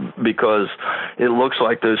about it because it looks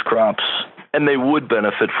like those crops, and they would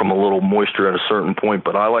benefit from a little moisture at a certain point,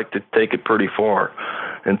 but I like to take it pretty far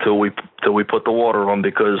until we put the water on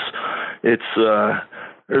because it's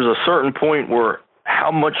there's a certain point where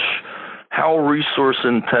how resource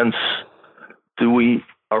intense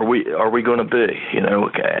are we going to be?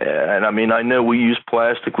 And I mean, I know we use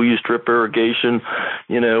plastic, we use drip irrigation,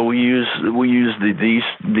 we use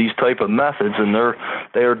these type of methods, and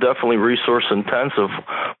they are definitely resource intensive.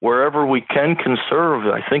 Wherever we can conserve,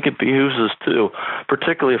 I think it behooves us too,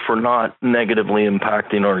 particularly if we're not negatively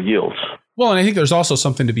impacting our yields. Well, and I think there's also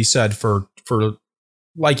something to be said for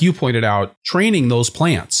like you pointed out, training those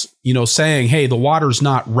plants, saying, hey, the water's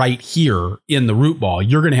not right here in the root ball.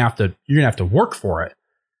 You're going to have to work for it,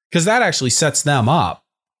 because that actually sets them up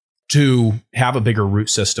to have a bigger root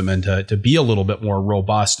system and to be a little bit more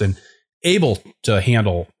robust and able to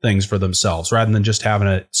handle things for themselves rather than just having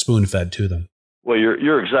it spoon fed to them. Well,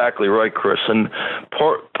 you're exactly right, Chris. And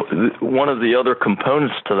one of the other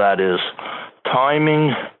components to that is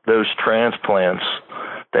timing those transplants,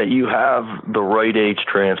 that you have the right age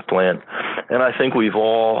transplant. And I think we've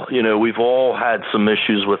all had some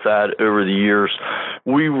issues with that over the years.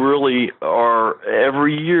 We really are,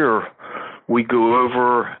 every year we go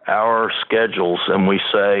over our schedules and we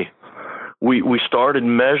say, we started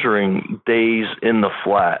measuring days in the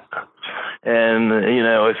flat. And,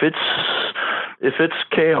 if it's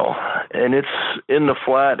kale and it's in the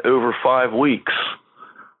flat over 5 weeks,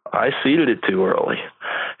 I seeded it too early.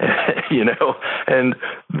 and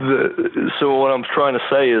so what I'm trying to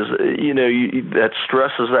say is, that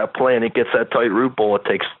stresses that plant. It gets that tight root ball. It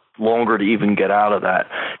takes longer to even get out of that.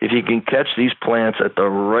 If you can catch these plants at the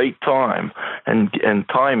right time and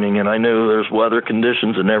timing, and I know there's weather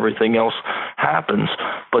conditions and everything else happens,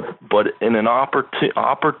 but in an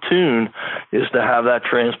opportune is to have that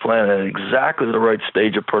transplant at exactly the right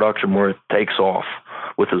stage of production where it takes off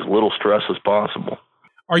with as little stress as possible.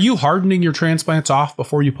 Are you hardening your transplants off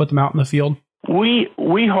before you put them out in the field? We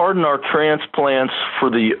harden our transplants for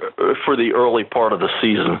the early part of the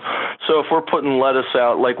season. So if we're putting lettuce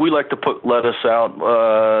out, like we like to put lettuce out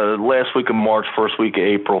last week of March, first week of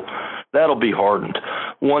April, that'll be hardened.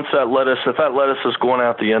 Once if that lettuce is going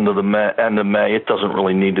out the end of May, it doesn't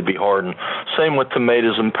really need to be hardened. Same with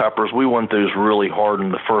tomatoes and peppers. We want those really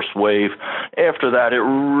hardened the first wave. After that,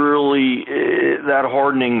 that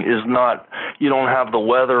hardening is not, you don't have the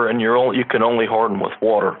weather and you can only harden with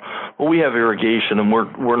water. Well, we have irrigation and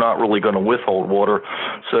we're not really going to withhold water.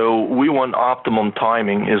 So we want optimum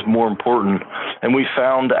timing is more important. And we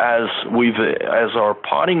found as our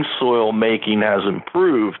potting soil making has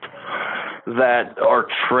improved, that our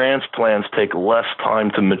transplants take less time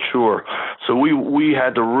to mature. So we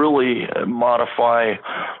had to really modify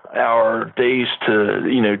our days to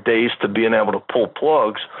being able to pull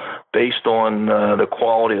plugs based on the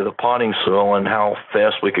quality of the potting soil and how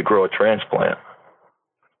fast we could grow a transplant.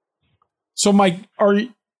 So Mike,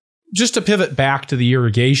 just to pivot back to the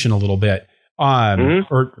irrigation a little bit. Hey,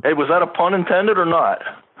 was that a pun intended or not?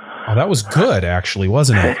 Oh, that was good, actually,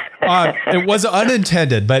 wasn't it? It was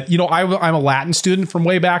unintended, but I'm a Latin student from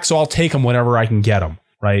way back, so I'll take them whenever I can get them.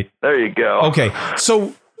 Right there, you go. Okay,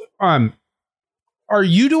 so are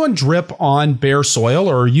you doing drip on bare soil,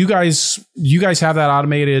 or you guys have that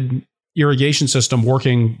automated irrigation system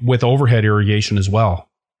working with overhead irrigation as well?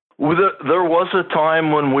 There was a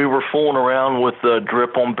time when we were fooling around with the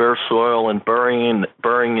drip on bare soil and burying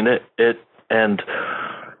it, and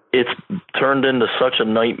it's turned into such a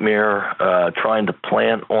nightmare trying to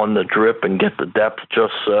plant on the drip and get the depth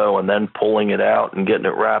just so, and then pulling it out and getting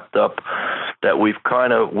it wrapped up, that we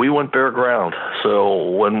went bare ground.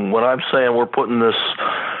 So when I'm saying we're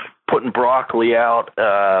putting broccoli out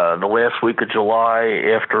the last week of July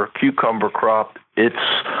after a cucumber crop, it's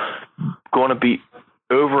going to be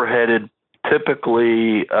overheaded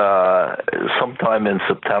typically sometime in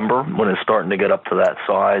September when it's starting to get up to that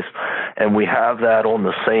size. And we have that on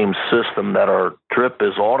the same system that our drip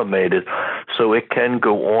is automated, so it can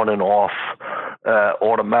go on and off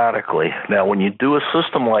automatically. Now, when you do a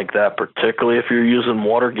system like that, particularly if you're using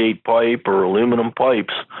Watergate pipe or aluminum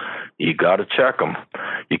pipes, you got to check them.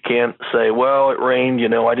 You can't say, well, it rained,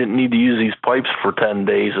 I didn't need to use these pipes for 10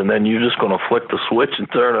 days, and then you're just going to flick the switch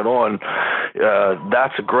and turn it on.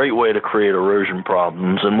 That's a great way to create erosion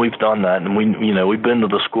problems, and we've done that. And we've been to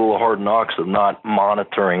the school of hard knocks of not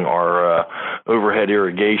monitoring our overhead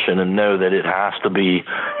irrigation and know that it has to be,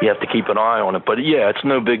 you have to keep an eye on it. But yeah, it's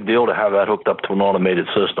no big deal to have that hooked up to an automated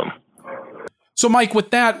system. So Mike, with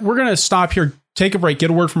that, we're going to stop here, take a break, get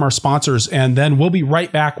a word from our sponsors, and then we'll be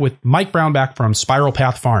right back with Mike Brownback from Spiral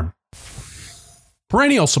Path Farm.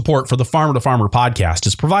 Perennial support for the Farmer to Farmer podcast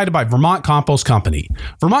is provided by Vermont Compost Company.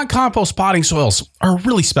 Vermont Compost potting soils are a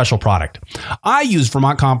really special product. I used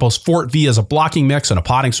Vermont Compost Fort V as a blocking mix and a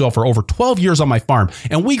potting soil for over 12 years on my farm,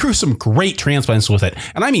 and we grew some great transplants with it.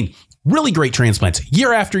 And I mean, really great transplants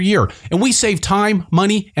year after year, and we save time,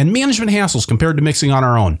 money, and management hassles compared to mixing on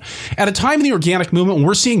our own. At a time in the organic movement when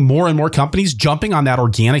we're seeing more and more companies jumping on that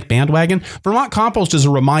organic bandwagon, Vermont Compost is a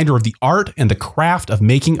reminder of the art and the craft of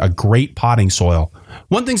making a great potting soil.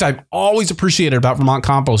 One thing I've always appreciated about Vermont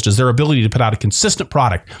Compost is their ability to put out a consistent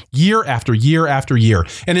product year after year after year.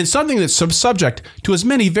 And in something that's subject to as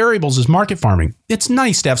many variables as market farming, it's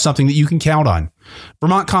nice to have something that you can count on.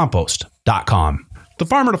 VermontCompost.com. The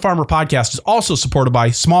Farmer to Farmer podcast is also supported by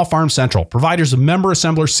Small Farm Central, providers of Member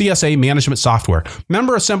Assembler CSA management software.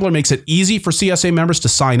 Member Assembler makes it easy for CSA members to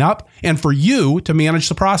sign up and for you to manage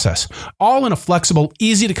the process, all in a flexible,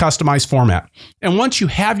 easy to customize format. And once you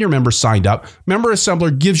have your members signed up, Member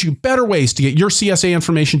Assembler gives you better ways to get your CSA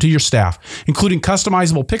information to your staff, including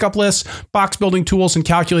customizable pickup lists, box building tools, and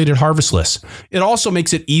calculated harvest lists. It also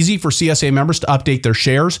makes it easy for CSA members to update their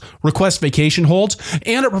shares, request vacation holds,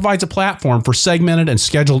 and it provides a platform for segmented and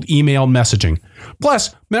scheduled email messaging.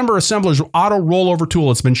 Plus, Member Assembler's auto rollover tool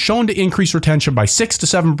has been shown to increase retention by 6 to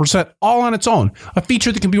 7% all on its own, a feature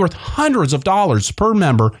that can be worth hundreds of dollars per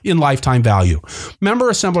member in lifetime value. Member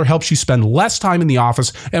Assembler helps you spend less time in the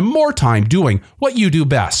office and more time doing what you do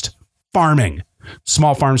best, farming.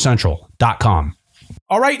 SmallFarmCentral.com.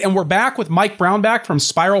 All right, and we're back with Mike Brownback from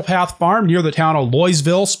Spiral Path Farm near the town of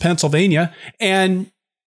Loysville, Pennsylvania. And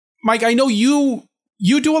Mike, I know you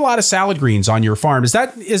do a lot of salad greens on your farm. Is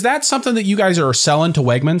that something that you guys are selling to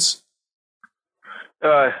Wegmans?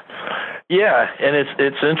 Yeah, and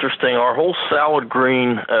it's interesting. Our whole salad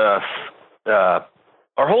green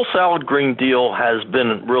deal has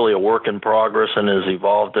been really a work in progress and has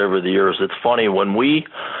evolved over the years. It's funny, when we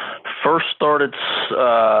first started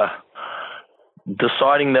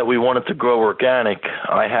deciding that we wanted to grow organic,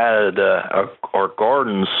 I had our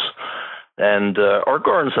gardens, and our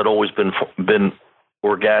gardens had always been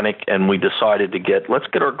organic, and we decided let's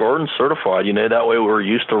get our garden certified. That way we're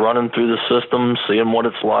used to running through the system, seeing what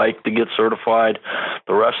it's like to get certified.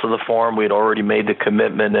 The rest of the farm, we'd already made the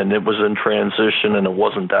commitment, and it was in transition, and it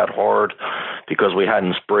wasn't that hard because we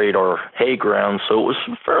hadn't sprayed our hay ground, so it was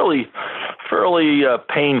fairly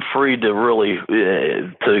pain-free to really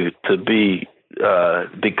to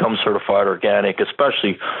become certified organic,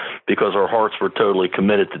 especially because our hearts were totally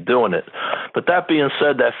committed to doing it. But that being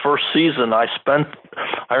said, that first season I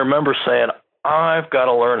remember saying, I've got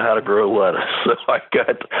to learn how to grow lettuce. So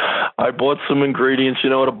I bought some ingredients,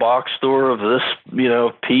 at a box store of this,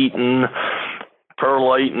 peat and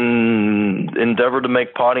perlite, and endeavored to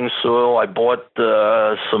make potting soil. I bought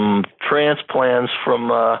some transplants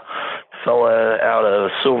from fella out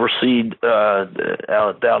of Silver Seed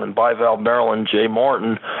down in Byval, Maryland, Jay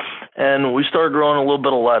Martin, and we started growing a little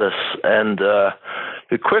bit of lettuce. And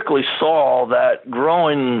we quickly saw that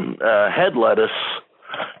growing head lettuce,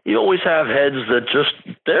 you always have heads that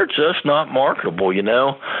they're just not marketable,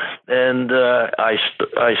 And I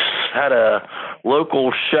had a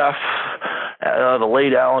local chef, the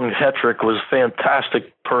late Alan Hetrick, was a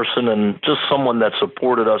fantastic person and just someone that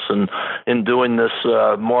supported us in doing this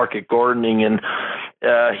market gardening. And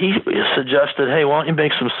he suggested, hey, why don't you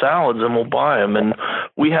make some salads and we'll buy them? And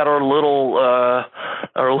we had our little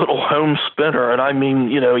home spinner, and I mean,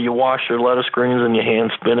 you wash your lettuce greens and you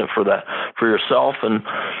hand spin it for yourself. And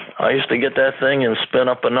I used to get that thing and spin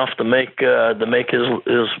up enough to make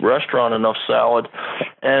his restaurant enough salad,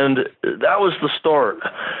 and that was the start.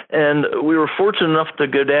 And we were fortunate enough to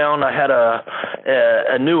go down. I had a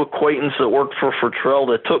new acquaintance that worked for Fertrell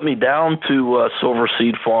that took me down to Silver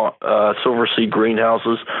Seed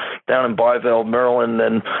greenhouses down in Byval, Maryland.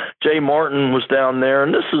 And Jay Martin was down there,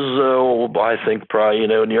 and this is I think probably in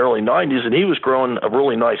the early 90s, and he was growing a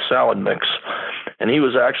really nice salad mix. And he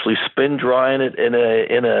was actually spin drying it in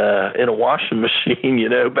a washing machine.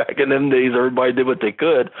 Back in them days, everybody did what they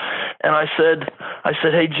could. And I said,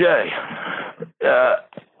 hey Jay,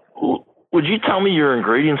 would you tell me your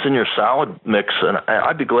ingredients in your salad mix, and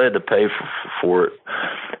I'd be glad to pay for it.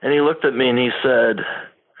 And he looked at me and he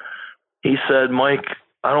said, Mike,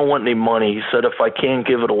 I don't want any money. He said, if I can't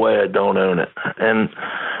give it away, I don't own it. And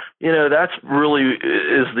that's really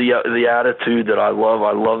is the attitude that I love.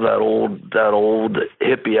 I love that old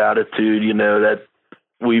hippie attitude, that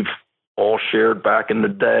we've all shared back in the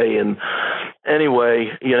day. And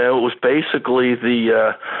anyway, it was basically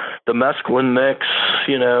the mesclun mix,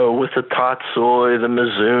 with the tatsoi, the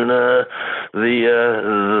mizuna,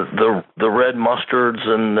 the red mustards,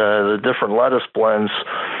 and the different lettuce blends.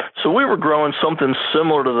 So we were growing something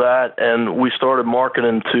similar to that, and we started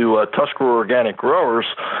marketing to Tuscarora Organic Growers.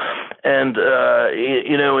 And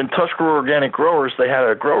in Tuscarora Organic Growers, they had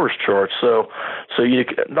a growers chart. So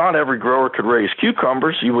not every grower could raise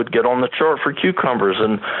cucumbers. You would get on the chart for cucumbers.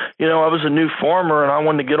 And I was a new farmer, and I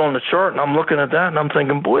wanted to get on the chart, and I'm looking at that, and I'm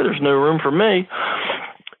thinking, boy, there's no room for me.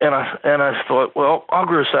 And I thought, well, I'll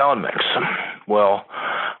grow salad mix. Well,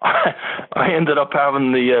 I ended up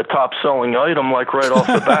having the top selling item like right off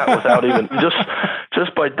the bat without even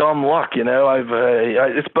just by dumb luck.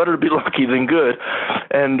 It's better to be lucky than good.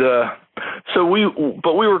 And so we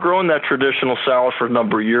were growing that traditional salad for a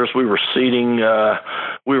number of years. We were seeding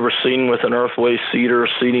with an earthway seeder,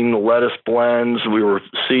 seeding the lettuce blends. We were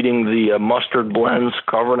seeding the mustard blends,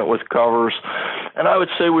 covering it with covers. And I would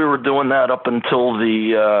say we were doing that up until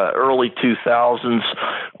the early 2000s.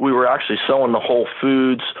 We were actually selling to Whole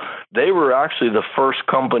Foods. They were actually the first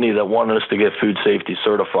company that wanted us to get food safety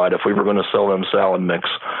certified if we were going to sell them salad mix.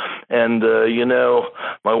 And,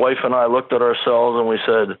 my wife and I looked at ourselves and we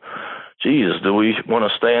said, geez, do we want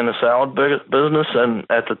to stay in the salad business? And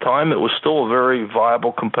at the time, it was still a very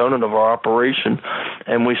viable component of our operation.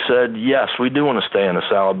 And we said, yes, we do want to stay in the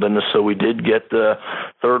salad business. So we did get the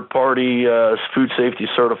third-party food safety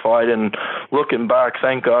certified. And looking back,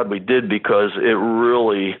 thank God we did, because it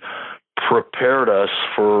really prepared us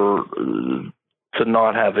to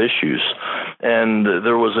not have issues. And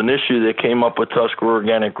there was an issue that came up with Tuscarora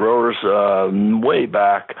Organic Growers way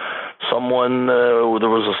back someone there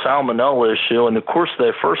was a salmonella issue, and of course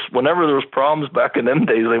whenever there was problems back in them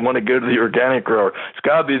days, they want to go to the organic grower. It's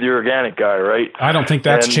got to be the organic guy, right? I don't think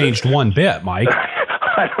that's changed one bit, Mike.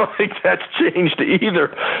 I don't think that's changed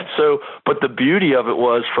either. So, but the beauty of it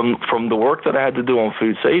was from the work that I had to do on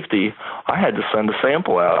food safety, I had to send a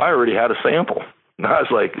sample out. I already had a sample. And I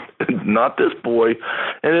was like, not this boy.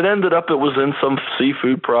 And it ended up it was in some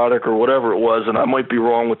seafood product or whatever it was, and I might be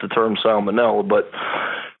wrong with the term salmonella, but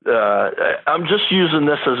I'm just using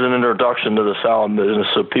this as an introduction to the salad business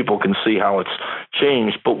so people can see how it's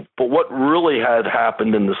changed. But what really had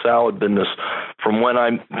happened in the salad business from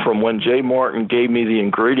when Jay Martin gave me the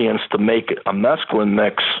ingredients to make a mesclun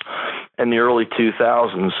mix in the early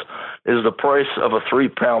 2000s is the price of a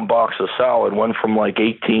 3-pound box of salad went from like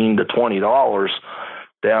 $18 to $20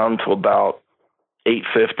 down to about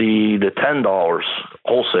 $8.50 to $10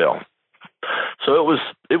 wholesale. So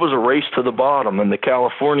it was a race to the bottom, and the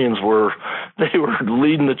Californians were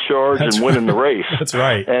leading the charge and winning the race. That's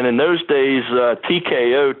right. And in those days,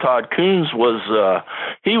 TKO Todd Coons was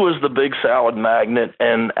the big salad magnate,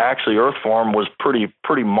 and actually Earth Farm was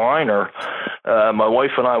pretty minor. My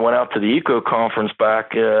wife and I went out to the Eco Conference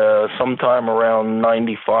back sometime around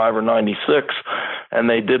 95 or 96, and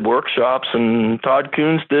they did workshops, and Todd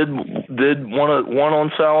Coons did one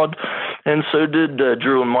on salad, and so did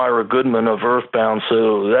Drew and Myra Goodman of Earthbound.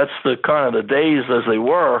 So that's the kind of the days as they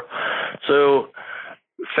were. So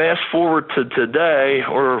fast forward to today,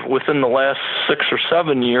 or within the last 6 or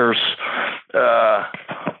 7 years,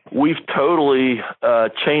 we've totally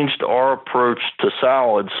changed our approach to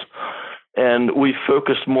salads, and we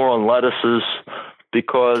focused more on lettuces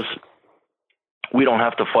because we don't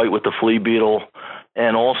have to fight with the flea beetle.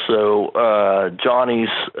 And also, Johnny's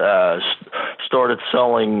started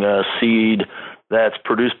selling seed that's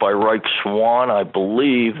produced by Reich Schwann, I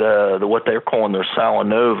believe, what they're calling their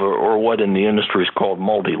Salanova, or what in the industry is called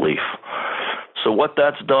multi-leaf. So what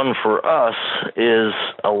that's done for us is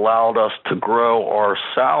allowed us to grow our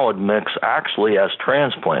salad mix actually as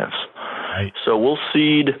transplants. Right. So we'll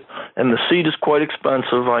seed, and the seed is quite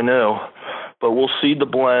expensive, I know, but we'll seed the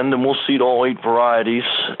blend, and we'll seed all 8 varieties,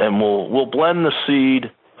 and we'll blend the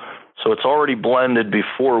seed so it's already blended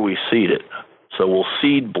before we seed it. So we'll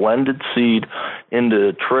seed blended seed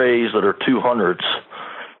into trays that are 200s.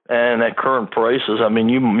 And at current prices, I mean,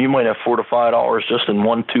 you might have $4 to $5 just in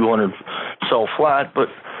one 200 sell flat, but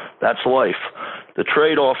that's life. The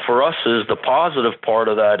trade-off for us is the positive part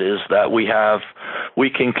of that is that we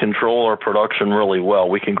can control our production really well.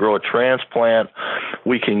 We can grow a transplant.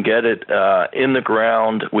 We can get it in the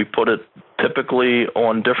ground. We put it typically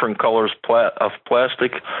on different colors of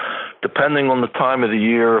plastic, depending on the time of the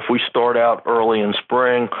year. If we start out early in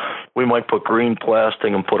spring, we might put green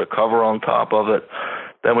plastic and put a cover on top of it.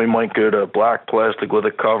 Then we might go to black plastic with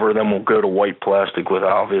a cover. Then we'll go to white plastic with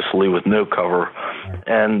no cover.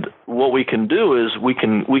 And what we can do is we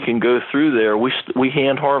can go through there. We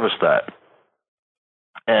hand harvest that,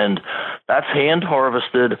 and that's hand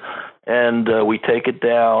harvested. And we take it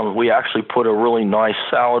down. We actually put a really nice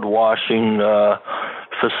salad washing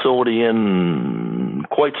facility in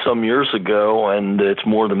quite some years ago, and it's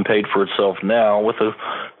more than paid for itself now with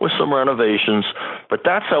some renovations. But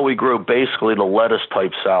that's how we grow basically the lettuce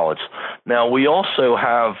type salads. Now we also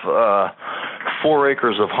have 4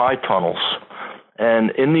 acres of high tunnels, and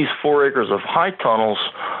in these 4 acres of high tunnels,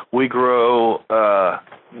 we grow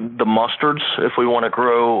the mustards if we want to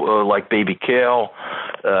grow like baby kale,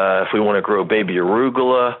 if we want to grow baby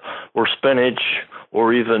arugula or spinach,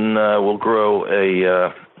 or even we'll grow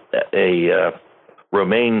a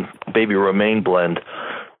baby romaine blend.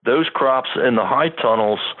 Those crops in the high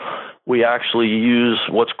tunnels, we actually use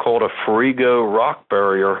what's called a Frigo rock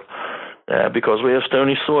barrier because we have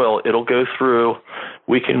stony soil. It'll go through.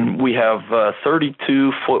 We have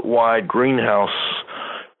 32-foot wide greenhouse.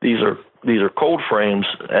 These are cold frames,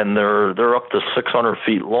 and they're up to 600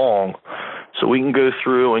 feet long. So we can go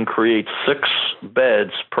through and create 6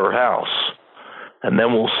 beds per house. And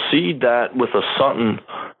then we'll seed that with a Sutton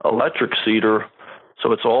electric seeder.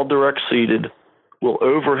 So it's all direct seeded. We'll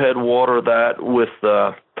overhead water that with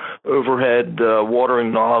overhead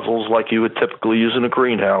watering nozzles like you would typically use in a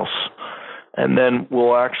greenhouse. And then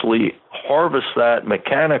we'll actually harvest that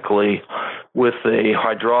mechanically with a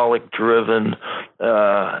hydraulic-driven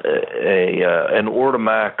an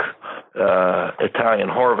Ortomac Italian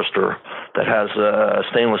harvester that has a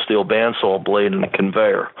stainless steel bandsaw blade and a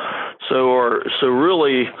conveyor. So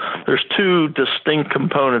really, there's 2 distinct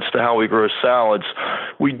components to how we grow salads.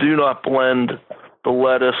 We do not blend the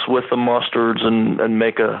lettuce with the mustards and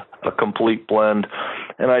make a complete blend.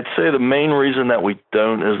 And I'd say the main reason that we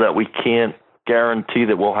don't is that we can't guarantee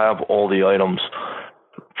that we'll have all the items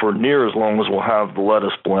for near as long as we'll have the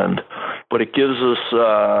lettuce blend. But it gives us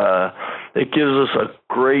a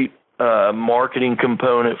great marketing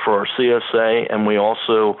component for our CSA, and we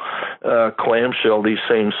also clamshell these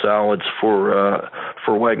same salads for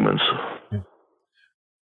Wegmans.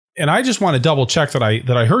 And I just want to double check that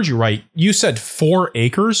I heard you right. You said 4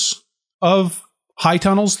 acres of high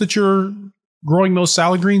tunnels that you're growing those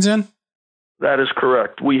salad greens in? That is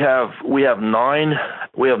correct. We have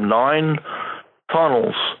 9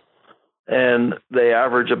 tunnels, and they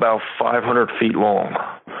average about 500 feet long.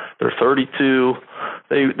 They're 32.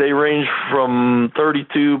 They range from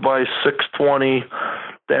 32 by 620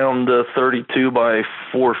 down to 32 by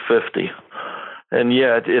 450. And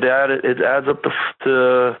yeah, it adds up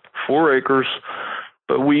to 4 acres.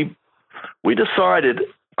 But we decided,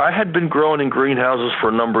 I had been growing in greenhouses for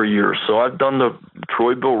a number of years, so I've done the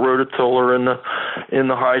Troy-Bilt rototiller in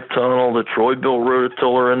the high tunnel, the Troy-Bilt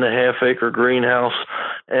rototiller in the half-acre greenhouse,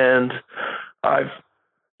 and I'm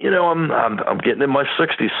getting in my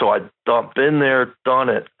 60s, so I've been there, done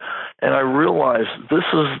it, and I realized this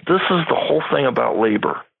is the whole thing about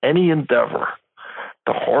labor. Any endeavor,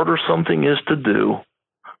 the harder something is to do,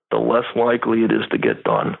 the less likely it is to get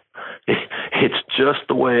done. It's just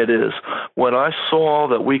the way it is. When I saw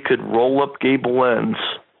that we could roll up gable ends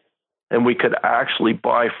and we could actually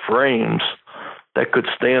buy frames that could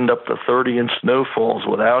stand up to 30-inch snowfalls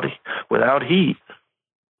without heat,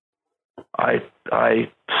 I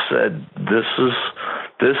said,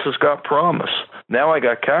 this has got promise. Now I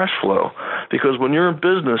got cash flow, because when you're in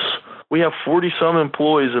business, we have 40-some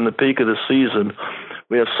employees in the peak of the season.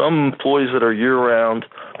 We have some employees that are year-round.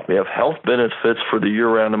 We have health benefits for the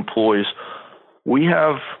year-round employees. We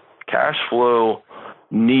have cash flow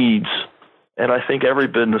needs, and I think every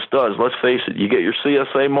business does. Let's face it, you get your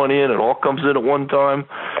CSA money in, it all comes in at one time.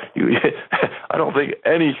 I don't think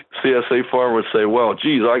any CSA farmer would say, well,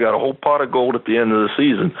 geez, I got a whole pot of gold at the end of the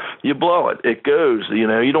season. You blow it. It goes.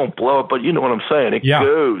 You don't blow it, but you know what I'm saying. It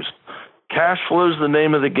goes. Cash flow is the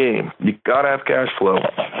name of the game. You got to have cash flow.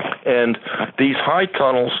 And these high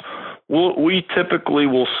tunnels, we typically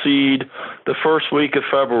will seed the first week of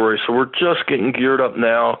February. So we're just getting geared up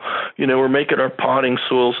now. We're making our potting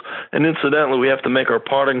soils. And incidentally, we have to make our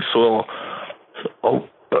potting soil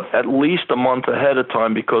at least a month ahead of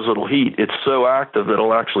time, because it'll heat. It's so active that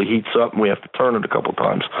it'll actually heats up, and we have to turn it a couple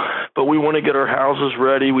times. But we want to get our houses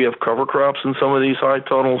ready. We have cover crops in some of these high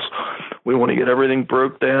tunnels. We want to get everything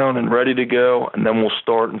broke down and ready to go, and then we'll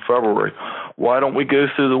start in February. Why don't we go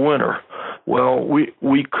through the winter? Well,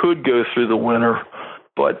 we could go through the winter,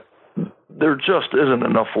 but there just isn't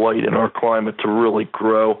enough light in our climate to really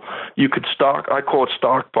grow. You could I call it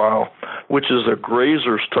stockpile, which is a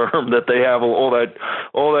grazer's term, that they have all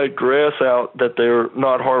that grass out that they're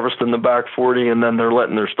not harvesting the back 40, and then they're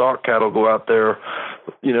letting their stock cattle go out there,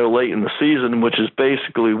 late in the season, which is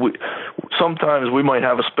basically, sometimes we might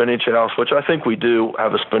have a spinach house, which I think we do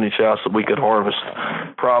have a spinach house that we could harvest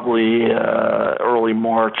probably early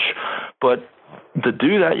March. But to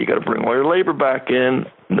do that, you got to bring all your labor back in.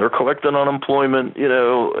 They're collecting unemployment,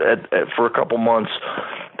 for a couple months.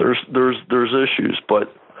 There's issues,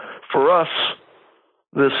 but for us,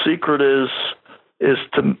 the secret is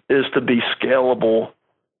to be scalable,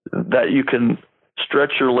 that you can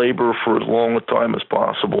stretch your labor for as long a time as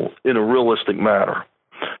possible in a realistic manner.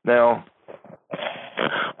 Now,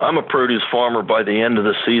 I'm a produce farmer. By the end of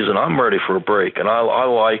the season, I'm ready for a break. And I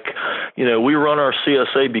like, we run our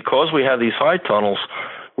CSA because we have these high tunnels.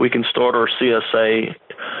 We can start our CSA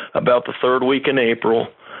about the 3rd week in April,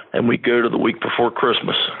 and we go to the week before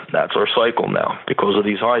Christmas. That's our cycle now because of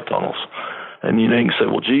these high tunnels. And you can say,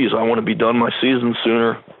 well, geez, I want to be done my season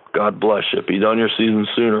sooner. God bless you. Be done your season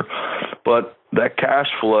sooner. But that cash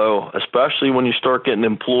flow, especially when you start getting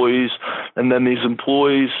employees, and then these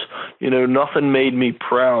employees, nothing made me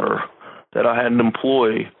prouder that I had an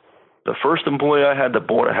employee. The first employee I had that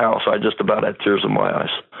bought a house, I just about had tears in my eyes.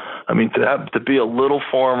 I mean, to be a little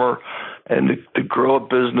farmer and to grow a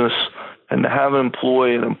business and to have an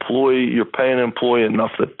employee, you're paying an employee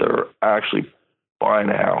enough that they're actually buying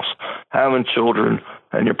a house, having children,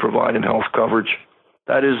 and you're providing health coverage.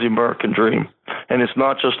 That is the American dream. And it's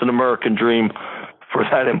not just an American dream for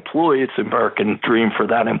that employee, it's an American dream for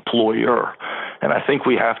that employer. And I think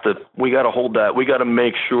we got to hold that. We got to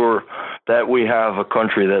make sure that we have a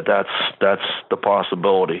country that's the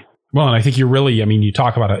possibility. Well, and I think you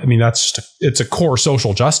talk about it. I mean, it's a core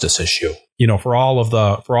social justice issue, for all of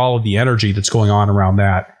the energy that's going on around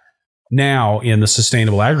that now in the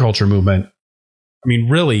sustainable agriculture movement. I mean,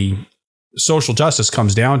 really, social justice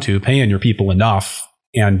comes down to paying your people enough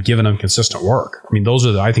and giving them consistent work. I mean, those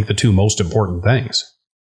are, I think, the two most important things.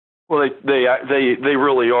 Well, they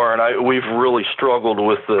really are, and we've really struggled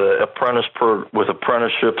with with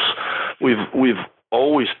apprenticeships. We've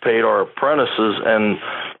always paid our apprentices, and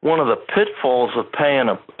one of the pitfalls of paying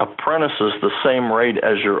apprentices the same rate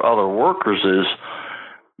as your other workers is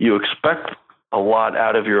you expect a lot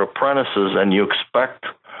out of your apprentices, and you expect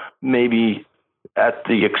maybe at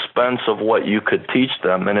the expense of what you could teach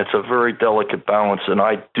them, and it's a very delicate balance, and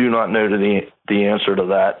I do not know the answer to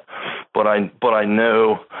that, but I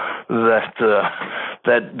know that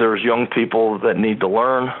there's young people that need to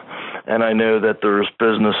learn, and I know that there's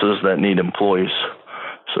businesses that need employees.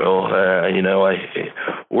 So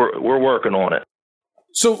we're working on it.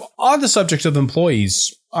 So on the subject of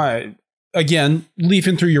employees, again,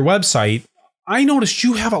 leafing through your website, I noticed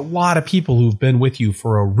you have a lot of people who've been with you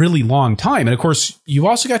for a really long time. And of course, you've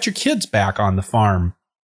also got your kids back on the farm.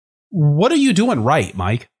 What are you doing right,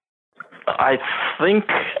 Mike? I think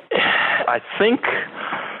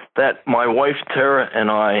that my wife, Tara,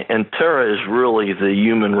 and Tara is really the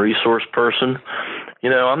human resource person.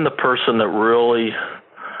 I'm the person that really,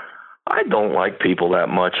 I don't like people that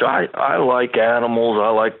much. I like animals.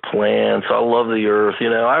 I like plants. I love the earth.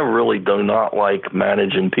 I really do not like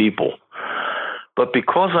managing people. But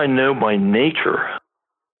because I know my nature,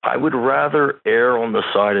 I would rather err on the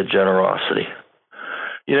side of generosity.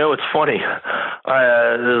 It's funny.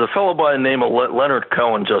 There's a fellow by the name of Leonard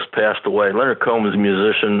Cohen just passed away. Leonard Cohen was a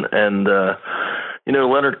musician, and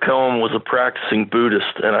Leonard Cohen was a practicing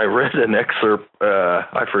Buddhist. And I read an excerpt.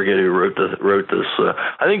 I forget who wrote this.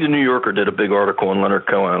 I think the New Yorker did a big article on Leonard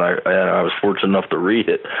Cohen, and I was fortunate enough to read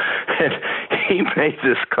it. And he made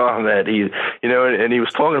this comment. And he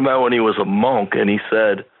was talking about when he was a monk, and he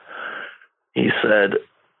said,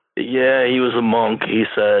 yeah, he was a monk. He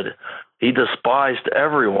said he despised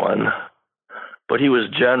everyone, but he was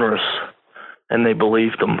generous, and they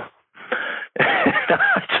believed him.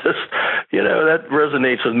 That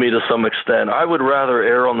resonates with me to some extent. I would rather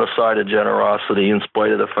err on the side of generosity in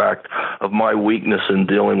spite of the fact of my weakness in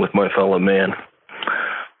dealing with my fellow man.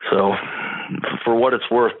 So, for what it's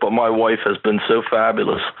worth, but my wife has been so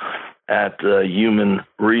fabulous at human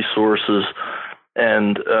resources,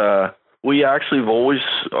 and we actually have always,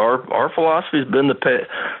 our philosophy has been to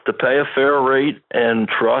pay a fair rate and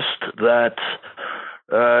trust that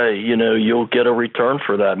you'll get a return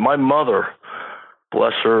for that. My mother,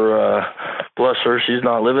 bless her, she's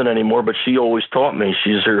not living anymore, but she always taught me,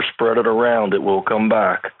 she's here, spread it around, it will come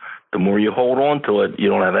back. The more you hold on to it, you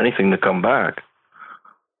don't have anything to come back.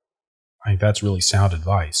 I think that's really sound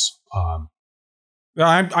advice.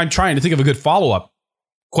 I'm trying to think of a good follow-up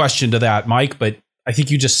question to that, Mike, but I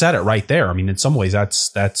think you just said it right there. I mean, in some ways,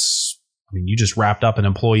 you just wrapped up an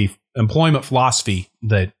employment philosophy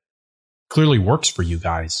that clearly works for you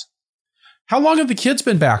guys. How long have the kids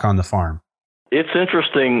been back on the farm? It's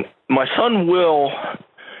interesting. My son, Will,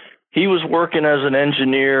 he was working as an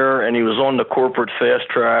engineer, and he was on the corporate fast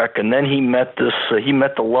track, and then he met the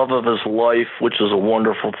love of his life, which is a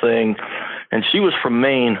wonderful thing, and she was from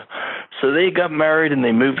Maine. So they got married, and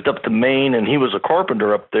they moved up to Maine, and he was a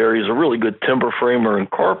carpenter up there. He's a really good timber framer and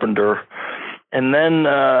carpenter. And then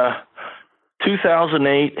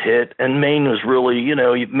 2008 hit, and Maine was really,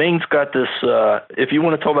 Maine's got this, if you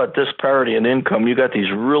want to talk about disparity in income, you got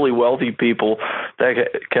these really wealthy people that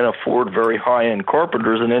can afford very high-end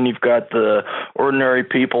carpenters, and then you've got the ordinary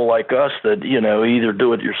people like us that, either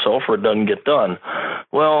do it yourself or it doesn't get done.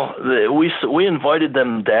 Well, we invited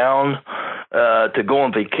them down to go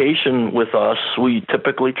on vacation with us. We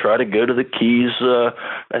typically try to go to the Keys.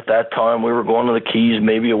 At that time, we were going to the Keys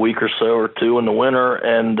maybe a week or so or two in the winter,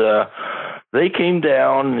 and they came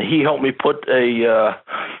down. He helped me put a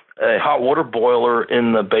hot water boiler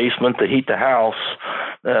in the basement to heat the house,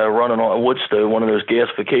 running on a wood stove, one of those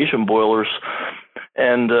gasification boilers.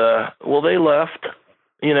 And, they left.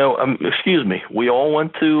 We all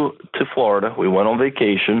went to Florida. We went on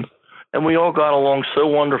vacation, and we all got along so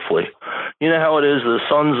wonderfully. You know how it is, the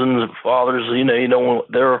sons and the fathers,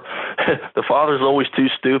 the father's always too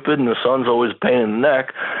stupid, and the son's always a pain in the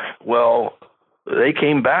neck. Well, they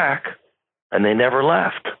came back, and they never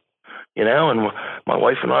left, and my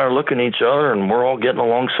wife and I are looking at each other, and we're all getting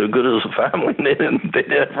along so good as a family, and they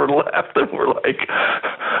never left, and we're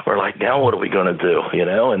like, now what are we going to do,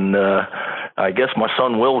 and I guess my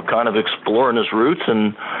son Will kind of exploring his roots,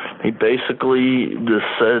 and he basically just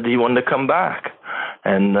said he wanted to come back,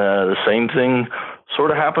 and the same thing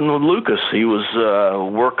sort of happened with Lucas. He was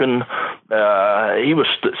working. He was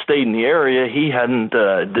stayed in the area. He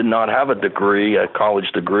did not have a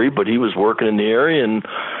college degree, but he was working in the area. And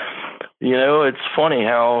it's funny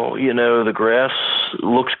how the grass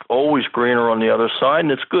looks always greener on the other side,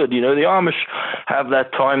 and it's good. You know, the Amish have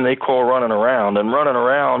that time they call running around, and running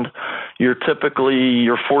around, you're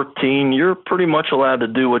 14, you're pretty much allowed to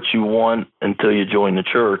do what you want until you join the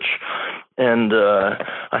church. And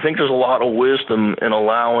I think there's a lot of wisdom in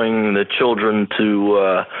allowing the children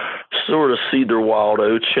to sort of seed their wild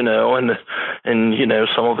oats, you know, and you know,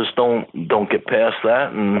 some of us don't get past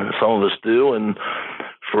that, and some of us do. And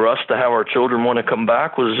for us to have our children want to come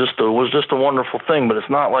back was just a wonderful thing. But it's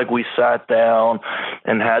not like we sat down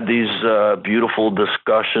and had these beautiful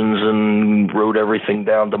discussions and wrote everything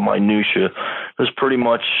down to minutia. It was pretty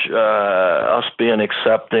much us being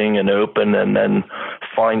accepting and open, and then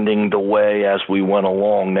finding the way as we went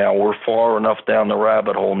along. Now we're far enough down the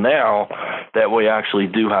rabbit hole now that we actually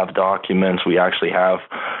do have documents. We actually have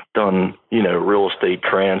done, you know, real estate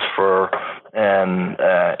transfer, and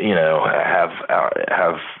you know,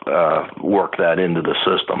 have worked that into the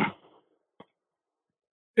system.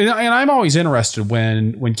 And I'm always interested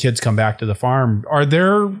when kids come back to the farm. Are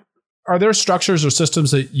there structures or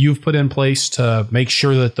systems that you've put in place to make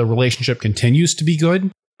sure that the relationship continues to be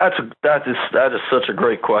good? That is such a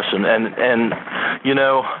great question, and you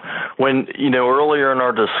know, when, you know, earlier in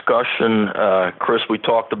our discussion, Chris, we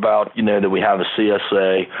talked about, you know, that we have a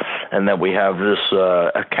CSA and that we have this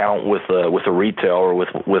account with a retailer with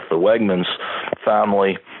the Wegmans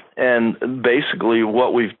family, and basically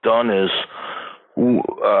what we've done is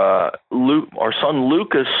our son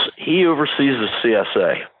Lucas, he oversees the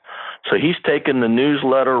CSA. So he's taken the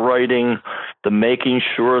newsletter writing, the making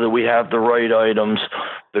sure that we have the right items,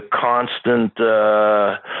 the constant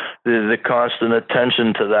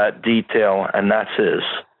attention to that detail, and that's his.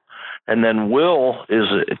 And then Will is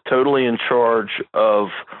totally in charge of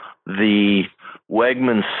the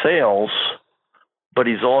Wegmans sales, but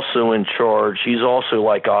he's also in charge. He's also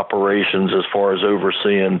like operations as far as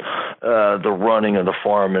overseeing the running of the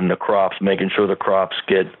farm and the crops, making sure the crops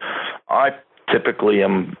get. I typically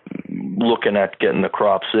am looking at getting the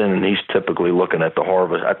crops in, and he's typically looking at the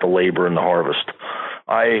harvest, at the labor and the harvest.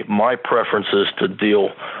 My preference is to deal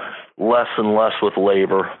less and less with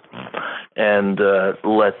labor, and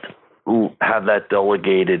have that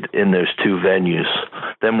delegated in those two venues.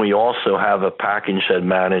 Then we also have a packing shed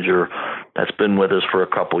manager that's been with us for a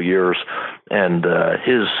couple years, and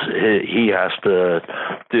he has to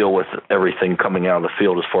deal with everything coming out of the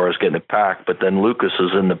field as far as getting it packed. But then Lucas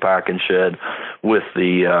is in the packing shed with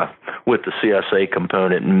the CSA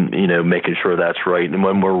component, and, you know, making sure that's right. And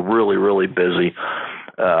when we're really, really busy,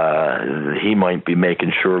 he might be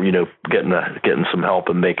making sure, you know, getting some help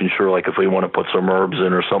and making sure, like if we want to put some herbs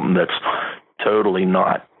in or something that's totally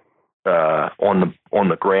not on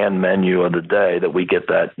the grand menu of the day, that we get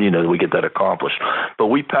that, you know, we get that accomplished. But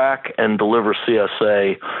we pack and deliver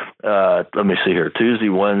CSA, let me see here, Tuesday,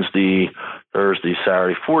 Wednesday, Thursday,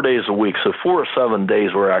 Saturday, 4 days a week. So 4 or 7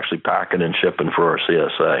 days we're actually packing and shipping for our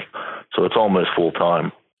CSA. So it's almost full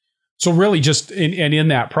time. So really just in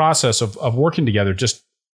that process of working together, just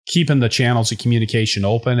keeping the channels of communication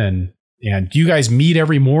open, and do you guys meet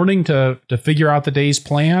every morning to figure out the day's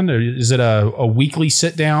plan? Or is it a weekly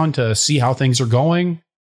sit down to see how things are going?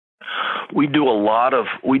 We do a lot of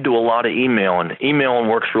emailing. Emailing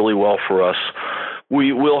works really well for us.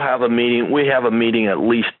 We will have a meeting. We have a meeting at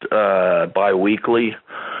least bi-weekly,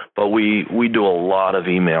 but we do a lot of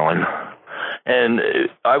emailing. And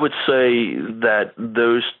I would say that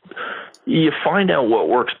you find out what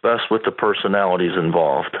works best with the personalities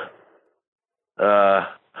involved.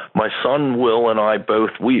 My son Will and I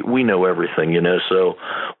both, we know everything, you know, so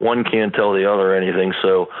one can't tell the other anything.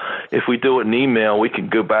 So if we do it in email, we can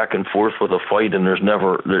go back and forth with a fight, and there's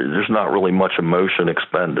not really much emotion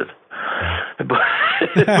expended.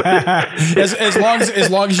 as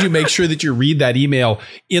long as you make sure that you read that email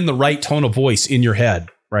in the right tone of voice in your head,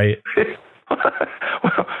 right?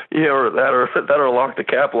 Well, yeah, or lock the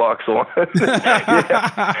cap locks on.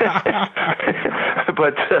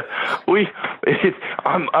 But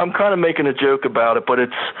I'm kind of making a joke about it, but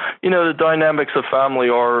it's, you know, the dynamics of family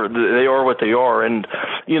they are what they are, and,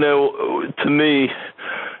 you know, to me,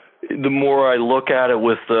 the more I look at it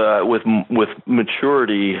with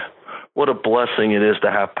maturity, what a blessing it is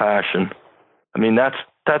to have passion. I mean, that's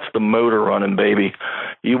the motor running, baby.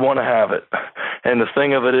 You want to have it. And the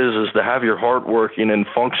thing of it is to have your heart working and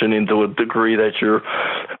functioning to a degree that your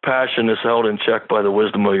passion is held in check by the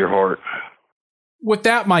wisdom of your heart. With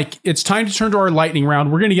that, Mike, it's time to turn to our lightning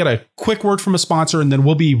round. We're going to get a quick word from a sponsor, and then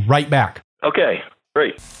we'll be right back. Okay,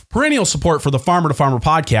 great. Perennial support for the Farmer to Farmer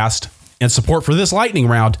podcast And support for this lightning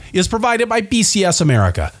round is provided by BCS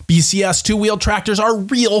America. BCS two-wheel tractors are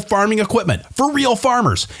real farming equipment for real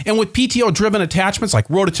farmers. And with PTO-driven attachments like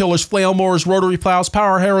rototillers, flail mowers, rotary plows,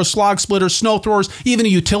 power harrows, slog splitters, snow throwers, even a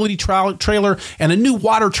utility trailer, and a new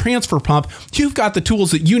water transfer pump, you've got the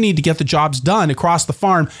tools that you need to get the jobs done across the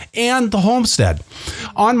farm and the homestead.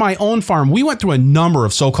 On my own farm, we went through a number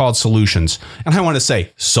of so-called solutions, and I want to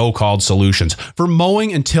say so-called solutions, for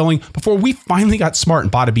mowing and tilling before we finally got smart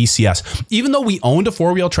and bought a BCS. Even though we owned a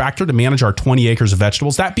four-wheel tractor to manage our 20 acres of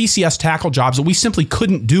vegetables, that BCS tackled jobs that we simply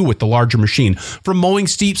couldn't do with the larger machine, from mowing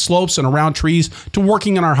steep slopes and around trees to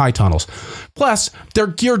working in our high tunnels. Plus, they're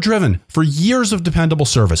gear-driven for years of dependable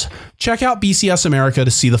service. Check out BCS America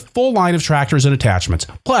to see the full line of tractors and attachments,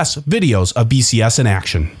 plus videos of BCS in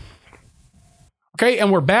action. Okay,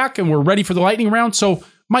 and we're back and we're ready for the lightning round. So,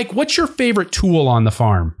 Mike, what's your favorite tool on the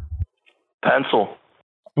farm? Pencil.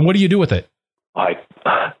 And what do you do with it?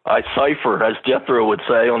 I cipher, as Jethro would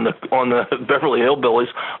say on the Beverly Hillbillies.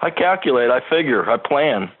 I calculate, I figure, I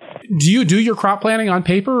plan. Do you do your crop planning on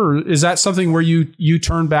paper, or is that something where you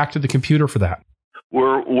turn back to the computer for that?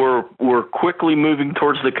 We're quickly moving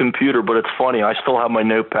towards the computer, but it's funny. I still have my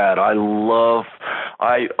notepad. I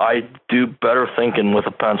do better thinking with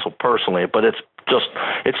a pencil personally, but it's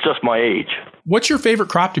just my age. What's your favorite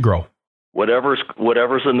crop to grow? Whatever's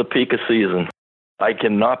in the peak of season. I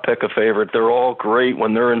cannot pick a favorite. They're all great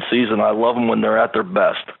when they're in season. I love them when they're at their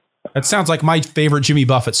best. That sounds like my favorite Jimmy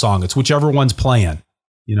Buffett song. It's whichever one's playing,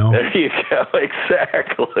 you know? There you go.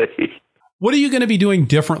 Exactly. What are you going to be doing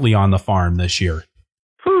differently on the farm this year?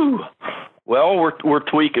 Well, we're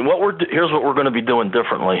tweaking. Here's what we're going to be doing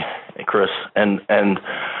differently, Chris.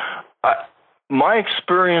 My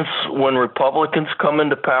experience when Republicans come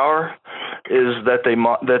into power is that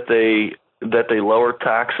they lower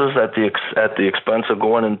taxes at the expense of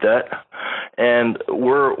going in debt, and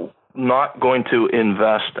we're not going to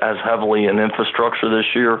invest as heavily in infrastructure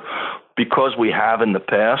this year because we have in the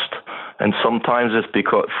past, and sometimes it's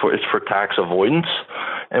for tax avoidance,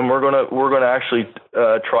 and we're gonna actually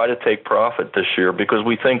try to take profit this year because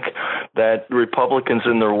we think that Republicans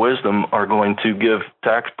in their wisdom are going to give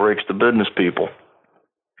tax breaks to business people,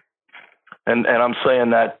 and I'm saying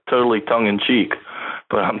that totally tongue in cheek.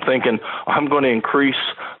 But I'm thinking I'm going to increase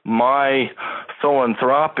my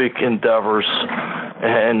philanthropic endeavors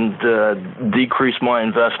and decrease my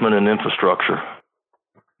investment in infrastructure.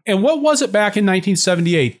 And what was it back in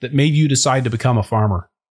 1978 that made you decide to become a farmer?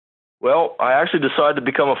 Well, I actually decided to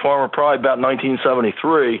become a farmer probably about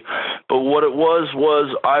 1973. But what it was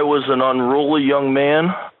I was an unruly young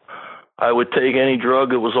man. I would take any drug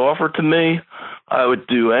that was offered to me. I would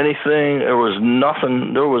do anything. There was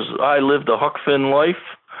nothing. I lived a Huck Finn life,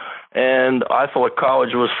 and I thought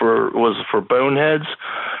college was for boneheads.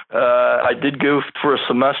 I did go for a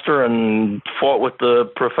semester and fought with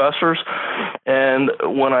the professors, and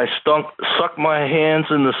when I sucked my hands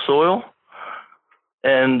in the soil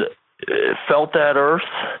and felt that earth,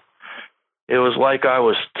 it was like I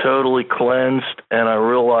was totally cleansed, and I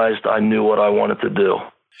realized I knew what I wanted to do.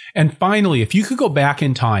 And finally, if you could go back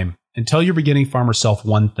in time and tell your beginning farmer self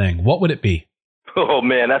one thing, what would it be? Oh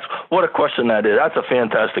man, what a question that is. That's a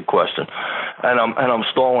fantastic question, and I'm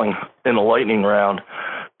stalling in the lightning round.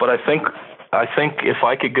 But I think if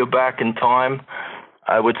I could go back in time,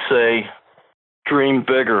 I would say dream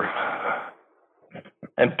bigger,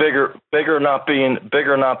 and bigger not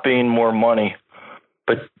being more money,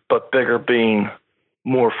 but bigger being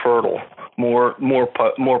more fertile.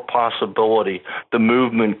 More possibility. The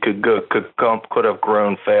movement could have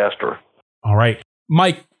grown faster. All right,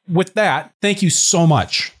 Mike. With that, thank you so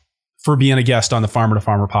much for being a guest on the Farmer to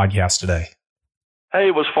Farmer podcast today. Hey,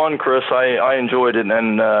 it was fun, Chris. I enjoyed it,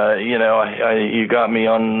 and you got me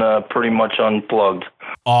on pretty much unplugged.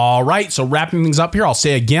 All right, so wrapping things up here, I'll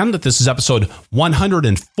say again that this is episode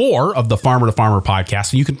 104 of the Farmer to Farmer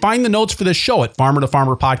podcast, and you can find the notes for this show at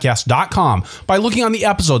farmertofarmerpodcast.com by looking on the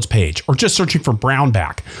episodes page or just searching for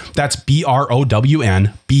Brownback. That's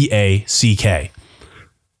BROWNBACK.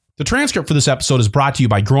 The transcript for this episode is brought to you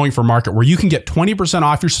by Growing for Market, where you can get 20%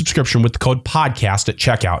 off your subscription with the code PODCAST at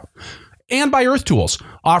checkout. And by Earth Tools,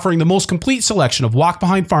 offering the most complete selection of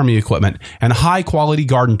walk-behind farming equipment and high-quality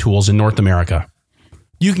garden tools in North America.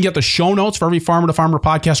 You can get the show notes for every Farmer to Farmer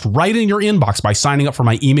podcast right in your inbox by signing up for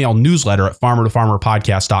my email newsletter at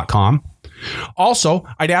farmertofarmerpodcast.com. Also,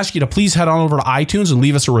 I'd ask you to please head on over to iTunes and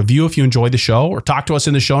leave us a review if you enjoyed the show, or talk to us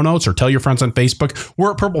in the show notes, or tell your friends on Facebook.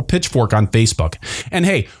 We're at Purple Pitchfork on Facebook. And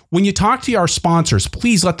hey, when you talk to our sponsors,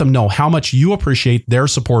 please let them know how much you appreciate their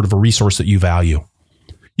support of a resource that you value.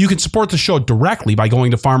 You can support the show directly by going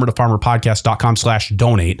to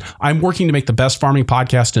farmertofarmerpodcast.com/donate. I'm working to make the best farming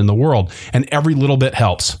podcast in the world, and every little bit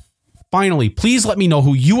helps. Finally, please let me know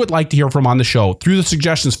who you would like to hear from on the show through the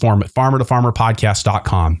suggestions form at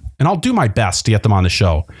farmertofarmerpodcast.com, and I'll do my best to get them on the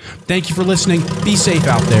show. Thank you for listening. Be safe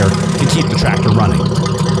out there and keep the tractor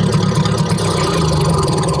running.